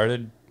when we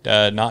started,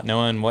 not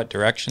knowing what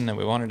direction that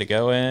we wanted to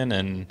go in,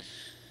 and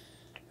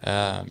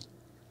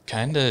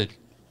kind of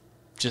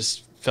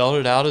just felt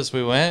it out as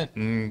we went,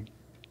 and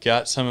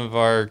got some of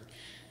our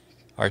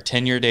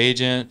tenured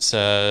agents,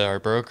 our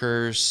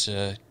brokers,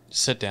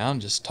 sit down,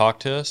 just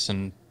talk to us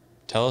and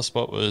tell us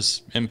what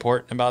was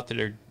important about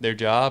their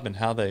job and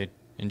how they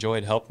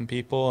enjoyed helping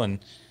people, and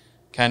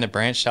kind of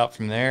branched out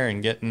from there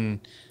and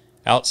getting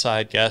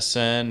outside guests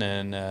in,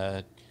 and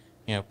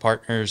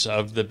partners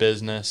of the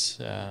business,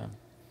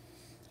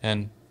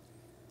 and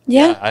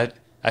I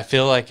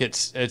feel like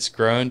it's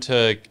grown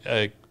to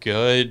a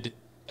good,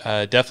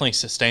 definitely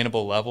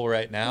sustainable level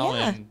right now,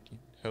 and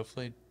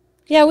hopefully.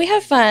 Yeah, we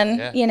have fun,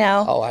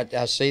 Oh, I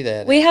see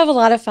that. We have a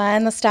lot of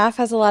fun. The staff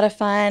has a lot of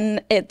fun.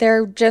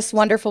 They're just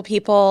wonderful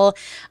people,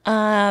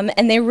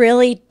 and they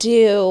really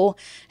do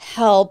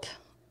help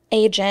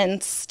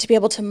agents to be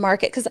able to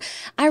market, because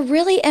I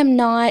really am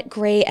not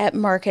great at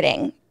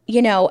marketing.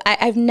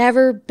 I've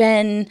never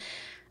been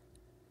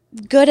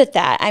good at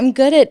that. I'm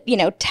good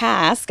at,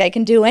 task. I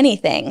can do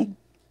anything.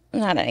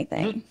 Not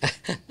anything.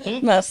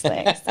 Most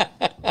things.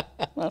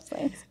 Most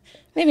things.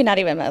 Maybe not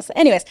even most.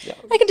 Anyways,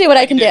 I can do what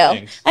I can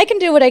do. I can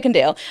do what I can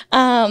do.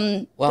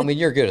 Well,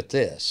 you're good at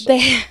this. So.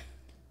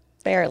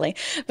 Barely.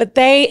 But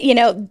they,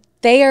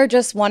 they are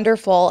just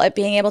wonderful at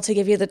being able to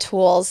give you the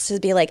tools to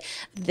be like,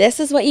 this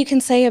is what you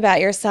can say about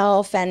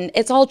yourself. And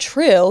it's all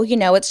true.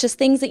 It's just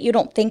things that you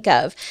don't think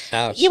of.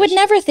 No, You would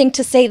never think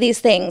to say these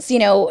things, in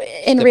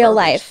the real verbiage.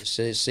 life.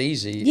 It's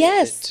easy.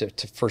 Yes.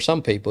 For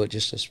some people, it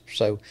just is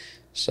so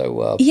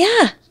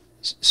Yeah.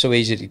 so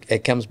easy.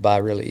 It comes by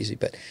really easy.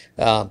 But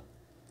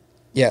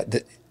yeah,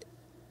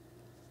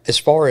 as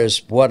far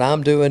as what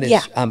I'm doing,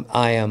 is I'm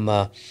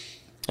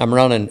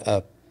running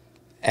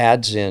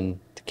ads in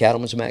the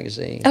Cattleman's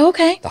Magazine. Oh,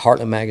 okay. The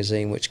Heartland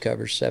Magazine, which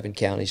covers 7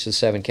 counties, the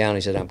 7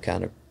 counties that I'm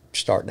kind of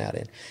starting out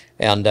in,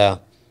 and I'm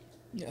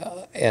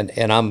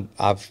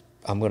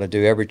going to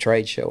do every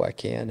trade show I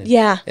can.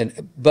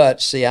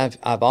 But see,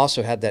 I've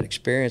also had that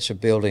experience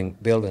of building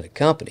a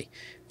company.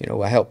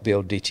 I helped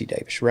build D.T.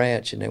 Davis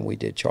Ranch, and then we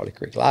did Charlie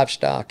Creek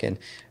Livestock, and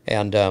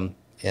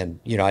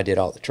I did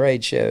all the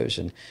trade shows,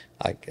 and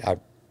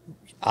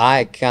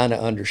I kind of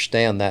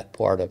understand that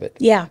part of it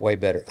way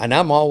better. And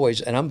I'm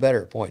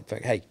better at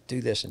pointing, hey, do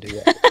this and do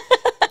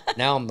that.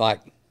 Now I'm like,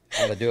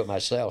 I got to do it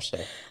myself. So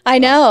I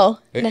know.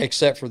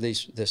 Except for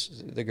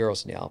the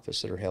girls in the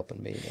office that are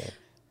helping me.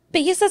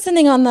 But you said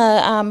something on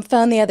the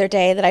phone the other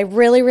day that I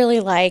really, really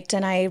liked,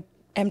 and I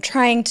am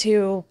trying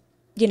to,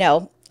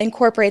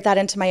 incorporate that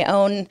into my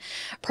own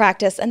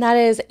practice, and that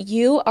is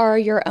you are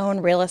your own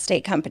real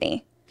estate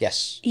company.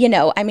 Yes.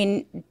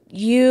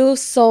 You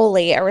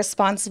solely are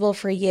responsible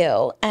for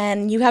you,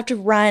 and you have to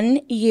run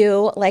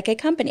you like a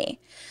company.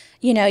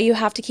 You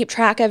have to keep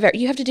track of it.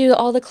 You have to do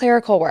all the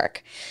clerical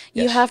work.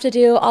 You have to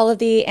do all of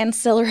the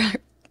ancillary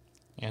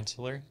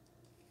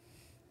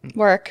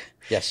work.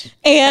 Yes.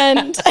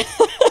 And I'm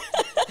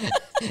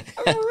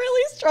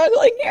really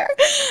struggling here.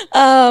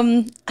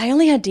 I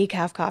only had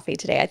decaf coffee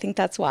today. I think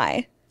that's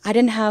why. I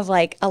didn't have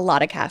a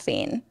lot of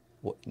caffeine.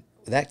 Well,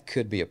 that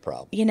could be a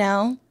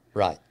problem.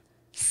 Right.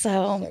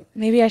 So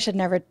maybe I should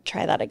never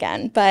try that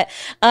again. But,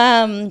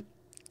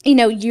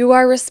 you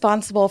are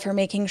responsible for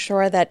making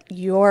sure that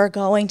you're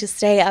going to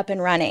stay up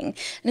and running.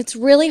 And it's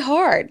really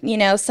hard.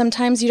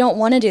 Sometimes you don't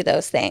want to do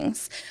those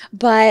things.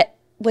 But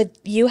with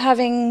you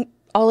having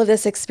all of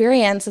this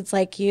experience, it's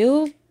like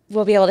you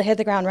will be able to hit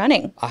the ground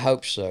running. I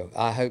hope so.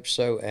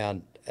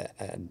 And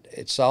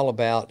it's all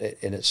about it.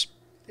 And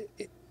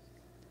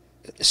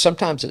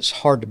sometimes it's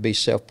hard to be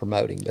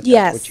self-promoting, but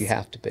that's what you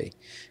have to be.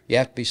 You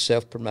have to be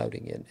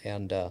self-promoting,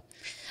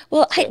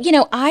 well,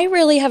 I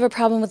really have a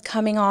problem with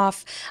coming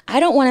off.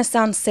 I don't want to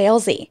sound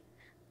salesy.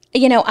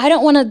 I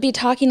don't want to be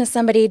talking to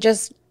somebody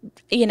just,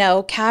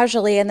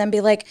 casually and then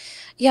be like,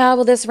 yeah,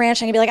 well, this ranch,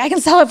 I'm gonna be like, I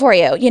can sell it for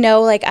you. I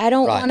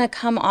don't want to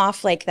come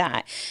off like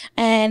that.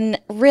 And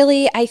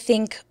really, I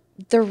think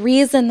the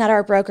reason that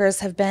our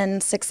brokers have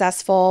been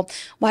successful,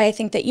 why I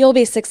think that you'll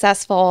be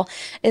successful,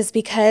 is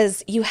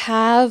because you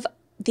have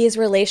these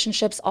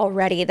relationships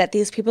already, that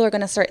these people are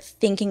going to start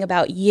thinking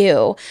about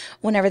you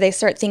whenever they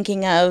start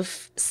thinking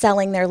of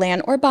selling their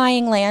land or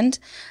buying land.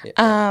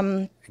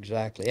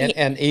 Exactly.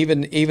 And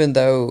even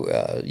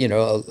though,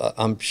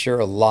 I'm sure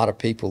a lot of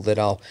people that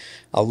I'll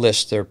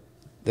list their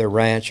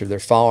ranch or their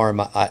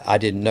farm, I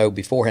didn't know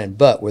beforehand,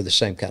 but we're the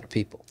same kind of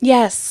people.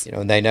 Yes.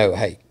 And they know,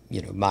 hey,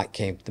 Mike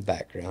came from the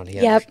background. He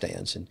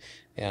understands.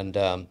 And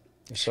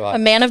so a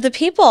man of the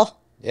people.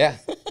 Yeah,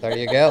 there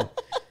you go.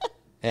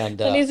 And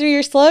that needs to be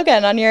your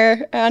slogan on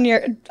your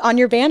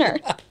banner.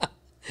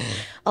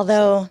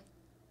 Although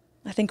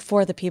I think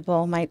for the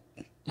people might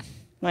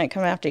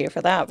come after you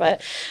for that,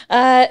 but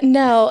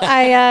no,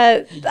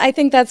 I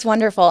think that's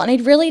wonderful, and I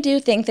really do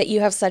think that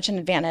you have such an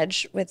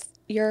advantage with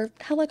your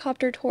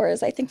helicopter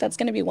tours. I think that's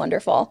going to be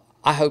wonderful.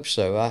 I hope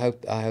so.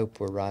 I hope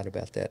we're right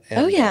about that.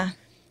 And, oh yeah.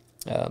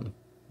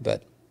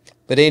 But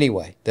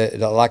anyway,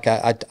 like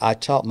I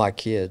taught my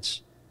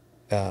kids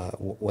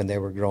when they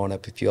were growing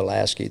up. If you'll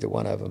ask either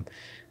one of them,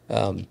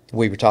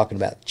 we were talking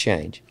about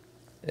change.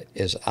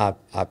 Is I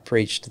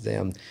preached to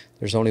them,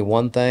 there's only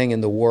one thing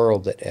in the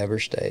world that ever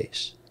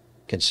stays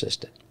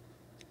consistent,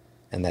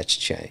 and that's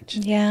change.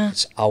 Yeah.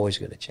 It's always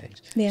going to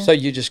change. Yeah. So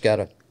you just got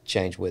to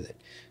change with it.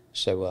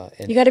 So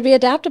and you got to be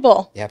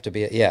adaptable. You have to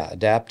be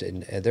adapt.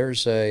 And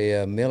there's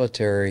a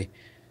military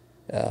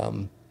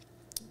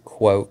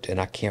quote, and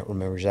I can't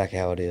remember exactly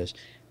how it is.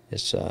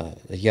 It's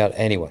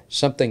anyway,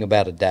 something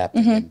about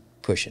adapting and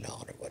pushing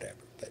on or whatever.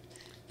 But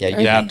yeah, you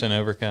adapt and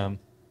overcome.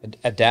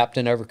 Adapt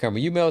and overcome. Are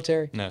you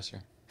military? No,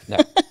 sir. No.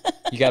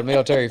 You got a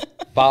military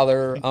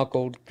father,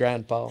 uncle,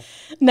 grandpa?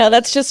 No,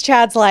 that's just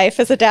Chad's life,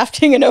 is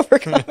adapting and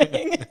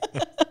overcoming.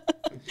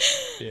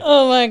 Yeah.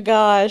 Oh my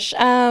gosh.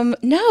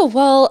 No,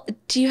 well,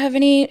 do you have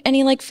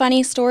any like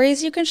funny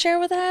stories you can share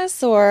with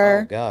us,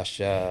 or? Oh gosh.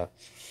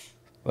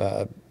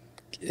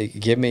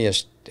 Give me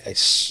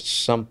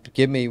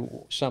give me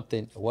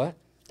something. What?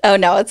 Oh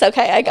no, it's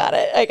okay. I got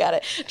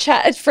it.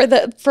 Chad,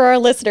 for our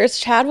listeners,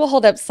 Chad will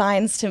hold up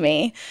signs to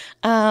me,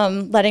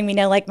 letting me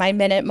know like my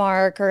minute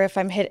mark, or if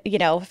I'm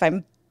if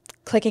I'm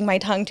clicking my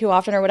tongue too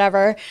often or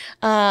whatever.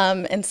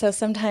 And so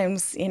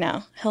sometimes,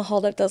 he'll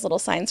hold up those little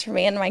signs for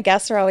me, and my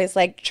guests are always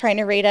like trying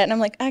to read it, and I'm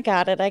like, I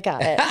got it.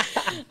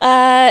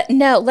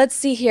 No, let's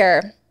see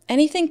here.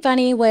 Anything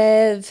funny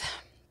with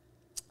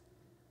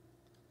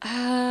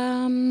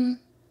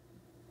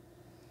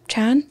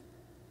Chad?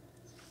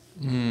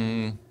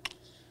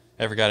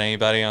 Ever got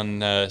anybody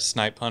on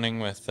snipe hunting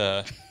with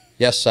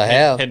Yes, I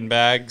have. hidden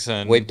bags?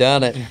 And We've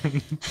done it.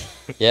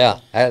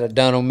 Yeah, I had it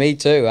done on me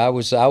too. I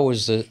was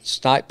a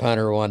snipe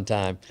hunter one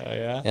time. Oh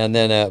yeah. And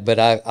then, but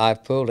I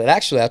pulled it.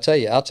 Actually, I'll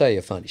tell you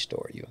a funny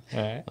story. All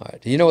right. All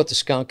right. Do you know what the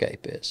skunk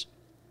ape is?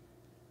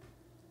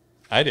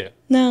 I do.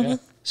 No. Yeah.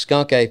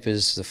 Skunk ape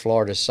is the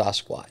Florida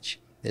Sasquatch.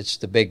 It's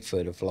the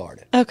Bigfoot of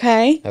Florida.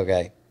 Okay.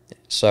 Okay.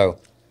 So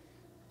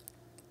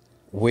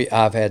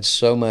I've had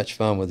so much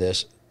fun with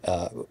this.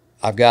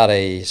 I've got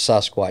a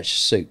Sasquatch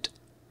suit.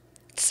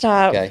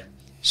 Stop. Okay.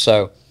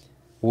 So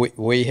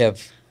we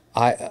have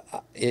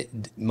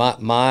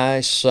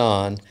my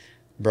son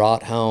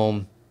brought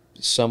home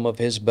some of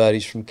his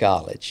buddies from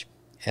college,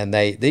 and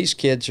these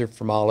kids are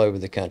from all over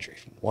the country.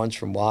 One's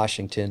from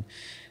Washington,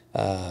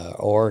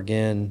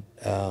 Oregon,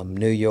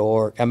 New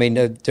York. I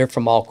mean, they're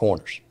from all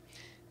corners,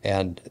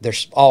 and they're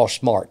all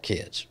smart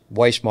kids,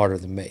 way smarter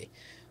than me.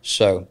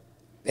 So,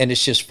 and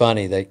it's just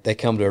funny. They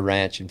come to a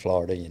ranch in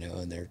Florida,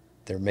 and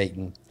they're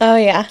meeting Oh,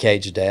 yeah.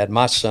 Cage's dad.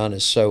 My son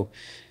is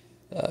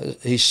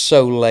he's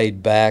so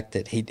laid back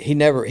that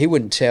he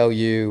wouldn't tell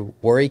you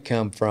where he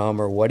come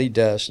from or what he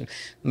does. I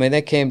mean,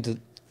 they came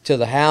to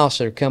the house.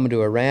 They're coming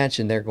to a ranch,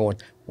 and they're going,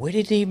 "We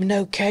didn't even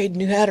know Cade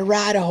knew how to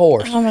ride a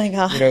horse." Oh, my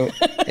God.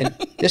 And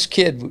this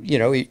kid,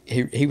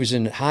 he was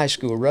in high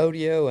school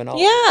rodeo and all.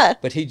 Yeah.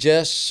 But he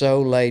just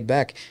so laid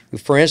back.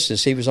 For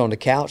instance, he was on the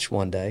couch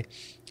one day,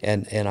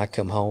 and I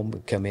come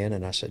in,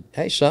 and I said,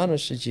 "Hey, son," I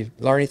said, "Did you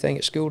learn anything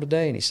at school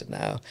today?" And he said,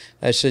 "No."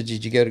 I said,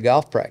 "Did you go to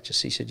golf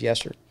practice?" He said,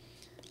 "Yes, sir."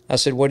 I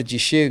said, "What did you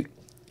shoot?"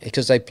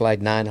 Because they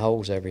played 9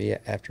 holes every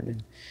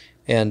afternoon.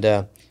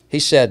 And he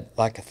said,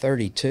 like a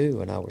 32.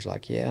 And I was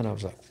like, "Yeah." And I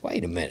was like,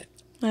 "Wait a minute.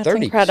 That's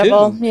 32?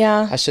 incredible.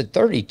 Yeah. I said,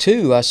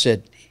 32. I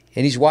said,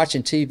 and he's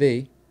watching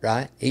TV,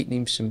 right?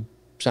 Eating him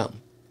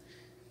something.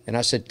 And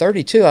I said,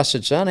 32. I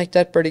said, "Son, ain't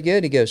that pretty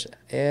good?" He goes,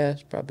 "Yeah,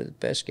 it's probably the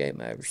best game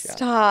I ever shot."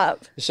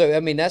 Stop. So, I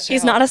mean, that's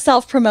He's not a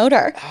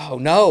self-promoter. Oh,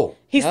 no.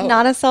 He's no.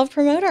 not a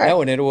self-promoter.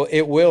 No, and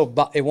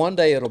one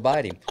day it'll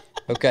bite him.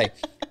 Okay.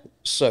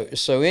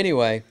 So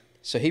anyway,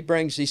 so he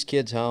brings these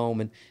kids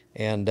home,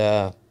 and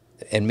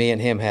me and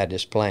him had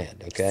this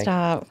planned. Okay.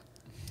 Stop.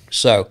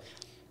 So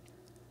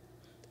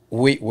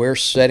we're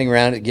sitting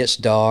around. It gets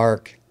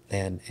dark,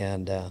 and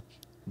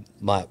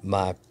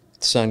my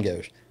son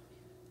goes,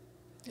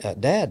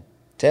 "Dad,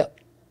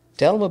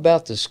 tell him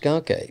about the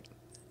skunk ape."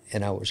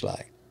 And I was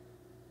like,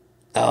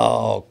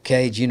 "Oh,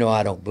 Cage,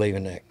 I don't believe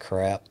in that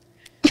crap."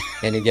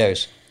 And he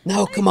goes,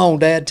 "No, come on,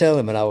 Dad, tell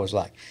him." And I was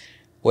like,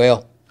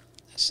 "Well,"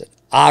 I said,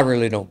 "I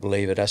really don't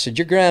believe it." I said,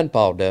 "Your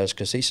grandpa does,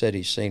 because he said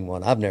he's seen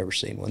one. I've never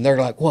seen one." They're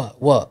like, What,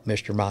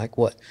 Mr. Mike?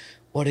 What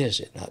is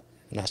it?"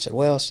 And I said,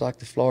 "Well, it's like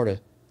the Florida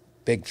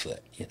Bigfoot,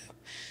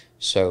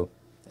 So,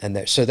 and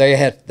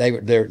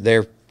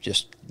they're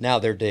just, now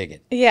they're digging.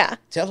 Yeah.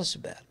 Tell us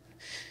about it.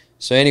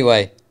 So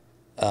anyway,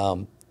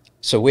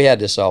 so we had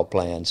this all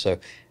planned. So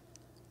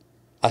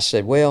I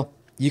said, "Well,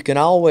 you can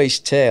always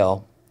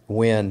tell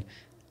when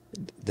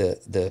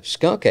the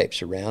skunk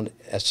ape's around."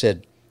 I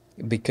said,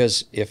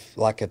 because if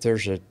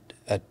there's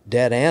a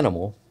dead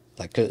animal,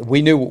 like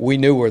we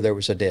knew where there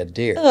was a dead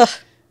deer. Ugh.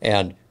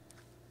 and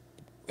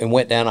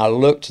went down. I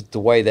looked at the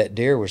way that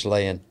deer was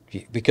laying,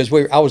 because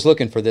I was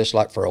looking for this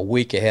like for a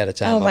week ahead of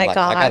time. Oh, my I'm like,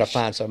 I got to gosh.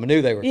 find something. I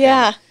knew they were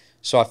Yeah. coming.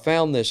 So I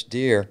found this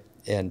deer,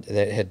 and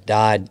that had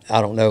died.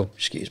 I don't know.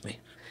 Excuse me.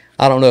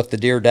 I don't know if the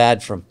deer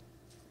died from.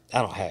 I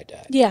don't know how it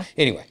died. Yeah.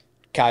 Anyway,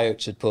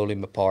 coyotes had pulled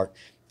him apart,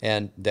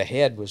 and the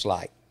head was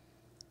like,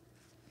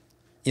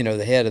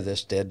 the head of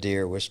this dead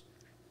deer was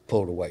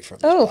pulled away from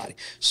his body.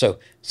 So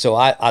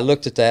I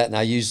looked at that, and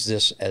I used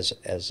this as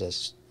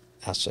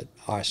I said,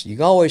 "All right, so you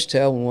can always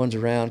tell when one's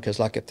around, because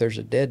like if there's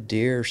a dead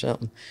deer or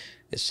something,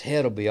 its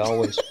head will be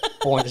always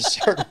pointed a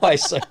certain way."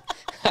 So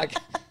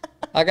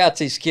I got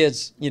these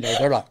kids,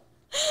 they're like,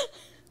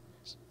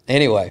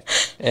 anyway,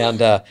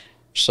 and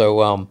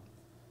so a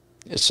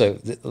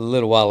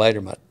little while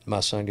later, my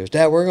son goes,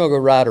 "Dad, we're gonna go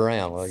ride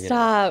around." Well,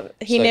 Stop.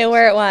 He knew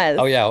where it was.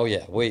 Oh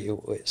yeah.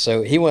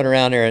 So he went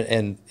around there,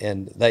 and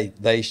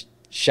they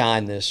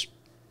shine this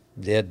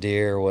dead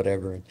deer or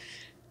whatever,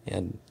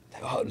 and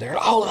they're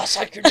like, "Oh, that's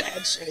like your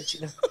dad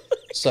said,"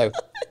 So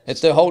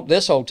it's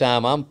this whole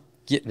time I'm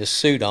getting a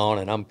suit on,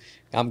 and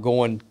I'm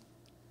going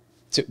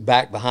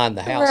back behind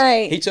the house.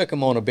 Right. He took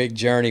them on a big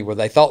journey where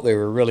they thought they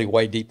were really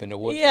way deep in the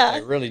woods. Yeah.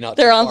 They're really not.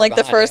 They're too on far like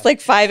the behind first the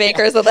house. 5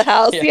 acres of the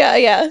house.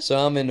 Yeah. So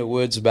I'm in the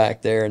woods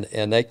back there,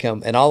 and they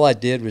come, and all I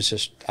did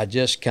was I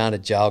just kind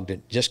of jogged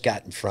and just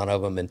got in front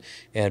of them,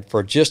 and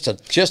for just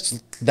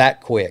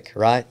that quick,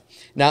 right?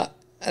 Now,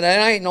 and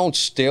I ain't on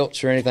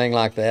stilts or anything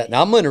like that.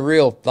 Now I'm in a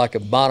real, like a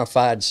bona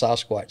fide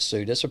Sasquatch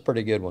suit. It's a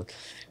pretty good one.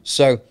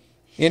 So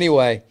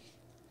anyway,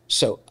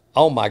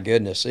 oh my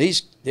goodness,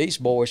 these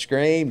boys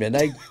screamed, and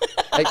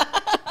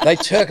they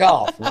took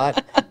off, right?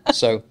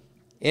 So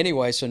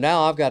anyway, so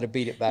now I've got to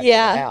beat it back to the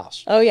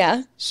house. Oh,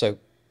 yeah. So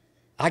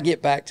I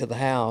get back to the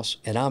house,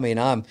 and I mean,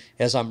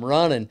 as I'm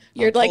running,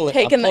 You're I'm like pulling,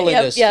 taking I'm pulling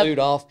the this suit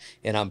off,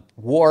 and I'm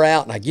wore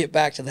out, and I get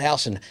back to the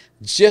house, and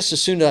just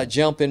as soon as I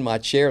jump in my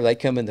chair, they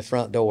come in the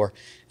front door,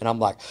 and I'm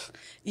like,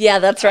 Yeah,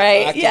 that's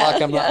right. acting Yeah,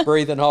 like I'm yeah. not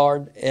breathing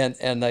hard, and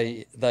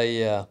they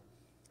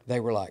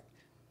were like,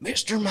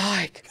 Mr.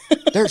 Mike,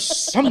 there's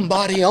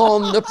somebody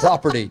on the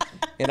property,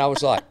 and I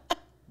was like,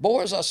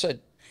 boys, I said,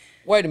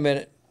 wait a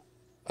minute.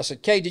 I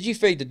said, Kay, did you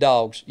feed the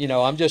dogs? You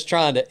know, I'm just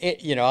trying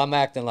to, you know, I'm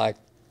acting like,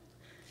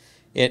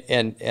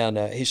 and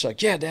he's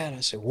like, yeah, Dad.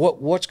 I said,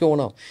 what's going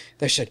on?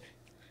 They said,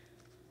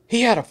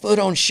 he had a foot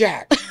on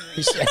Shaq.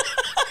 He said,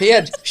 he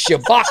had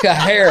Chewbacca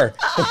hair.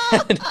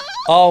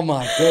 Oh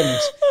my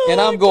goodness. And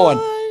I'm going,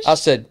 I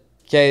said,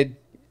 Kay,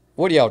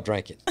 what are y'all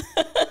drinking?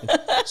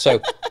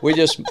 So we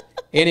just,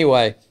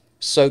 anyway,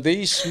 so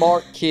these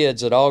smart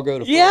kids that all go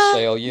to Full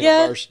Sail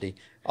University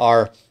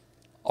are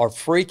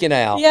freaking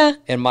out. Yeah.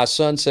 And my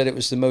son said it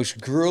was the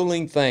most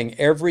grueling thing.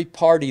 Every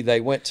party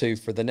they went to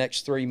for the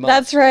next 3 months.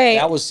 That's right.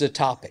 That was the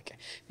topic.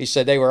 He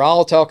said they were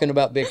all talking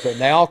about Bigfoot.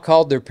 And they all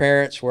called their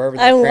parents wherever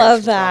their I parents love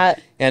were that.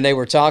 from, and they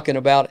were talking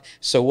about it.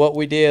 So what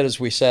we did is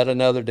we set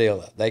another deal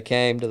up. They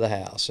came to the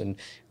house, and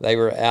they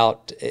were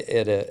out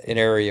at an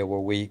area where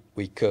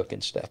we cook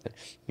and stuff.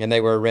 And they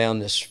were around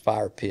this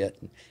fire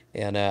pit.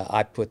 And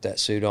I put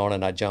that suit on,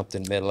 and I jumped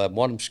in the middle of them.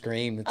 One of them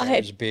screamed and there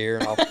was a beer.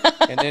 And, all,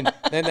 and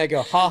then they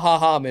go, ha, ha,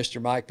 ha, Mr.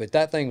 Mike, but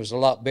that thing was a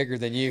lot bigger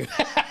than you.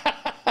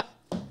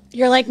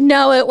 You're like,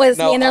 no, it was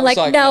me. And they're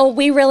like, no,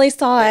 we really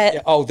saw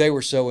it. Oh, they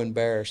were so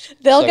embarrassed.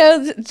 They'll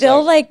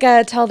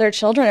tell their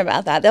children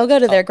about that. They'll go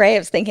to their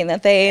graves thinking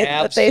that they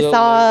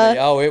saw.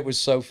 Oh, it was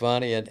so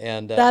funny.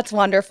 And that's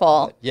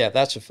wonderful. Yeah,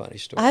 that's a funny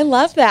story. I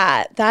love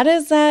that. That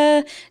is,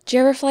 did you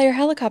ever fly your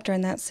helicopter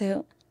in that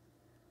suit?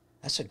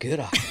 That's a good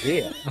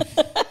idea.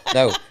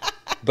 No,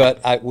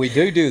 but we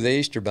do the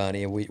Easter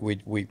Bunny, and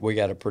we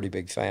got a pretty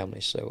big family.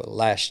 So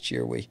last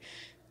year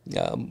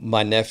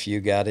my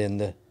nephew got in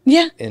the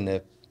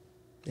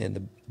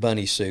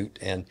bunny suit,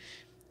 and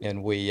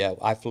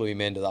I flew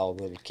him into all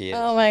the little kids.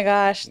 Oh my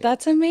gosh,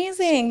 that's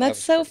amazing. That's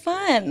so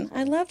fun.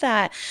 I love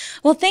that.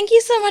 Well, thank you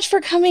so much for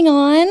coming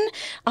on.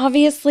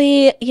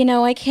 Obviously, you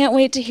know, I can't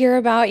wait to hear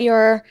about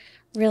your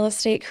real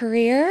estate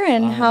career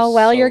and how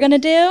well you're going to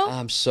do.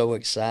 I'm so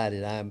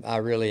excited. I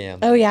really am.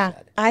 Oh yeah.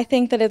 Excited. I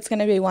think that it's going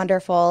to be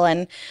wonderful,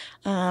 and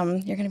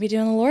you're going to be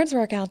doing the Lord's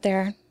work out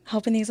there,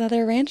 helping these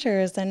other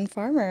ranchers and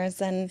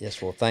farmers. And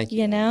yes, well, thank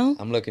you. You know,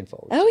 I'm looking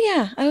forward.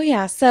 Oh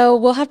yeah. So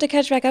we'll have to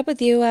catch back up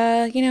with you,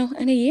 you know,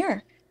 in a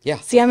year. Yeah.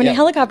 See how many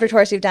helicopter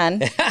tours you've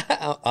done.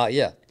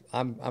 Yeah.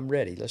 I'm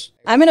ready.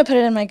 I'm going to put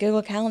it in my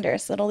Google Calendar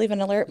so it'll even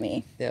alert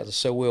me. Yeah.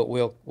 So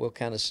we'll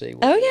kind of see.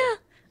 Oh yeah.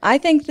 I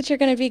think that you're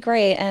going to be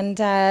great, and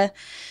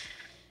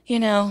you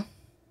know,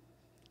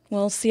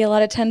 we'll see a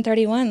lot of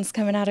 1031s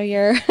coming out of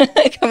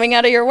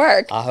your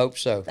work. I hope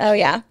so. Oh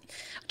yeah.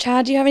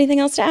 Chad, do you have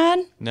anything else to add?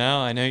 No,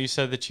 I know you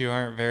said that you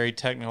aren't very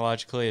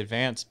technologically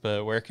advanced,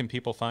 but where can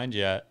people find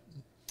you at?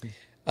 You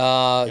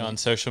on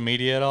social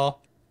media at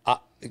all?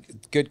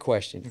 Good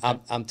question. Okay.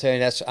 I'm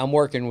telling you, I'm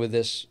working with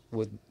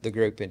the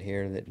group in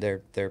here, and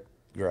they're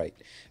great.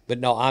 But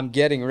no, I'm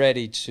getting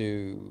ready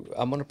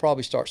I'm going to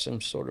probably start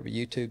some sort of a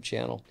YouTube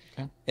channel.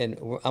 Okay. And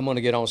I'm going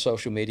to get on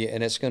social media,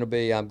 and it's going to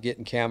be, I'm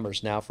getting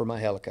cameras now for my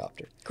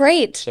helicopter.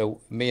 Great. So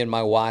me and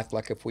my wife,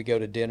 like if we go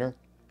to dinner,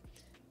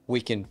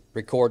 we can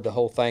record the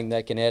whole thing.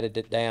 They can edit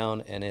it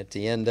down, and at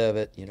the end of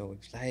it, you know,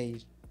 hey,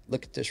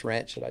 look at this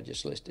ranch that I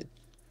just listed.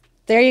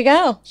 There you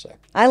go. So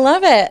I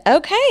love it.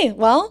 Okay,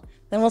 well,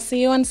 then we'll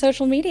see you on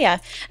social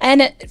media.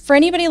 And for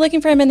anybody looking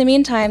for him in the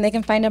meantime, they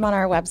can find him on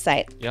our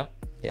website. Yep.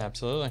 Yeah,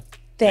 absolutely.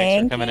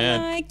 Thanks for coming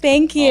in. Mike.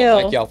 Thank you.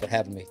 Thank y'all for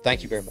having me.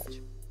 Thank you very much.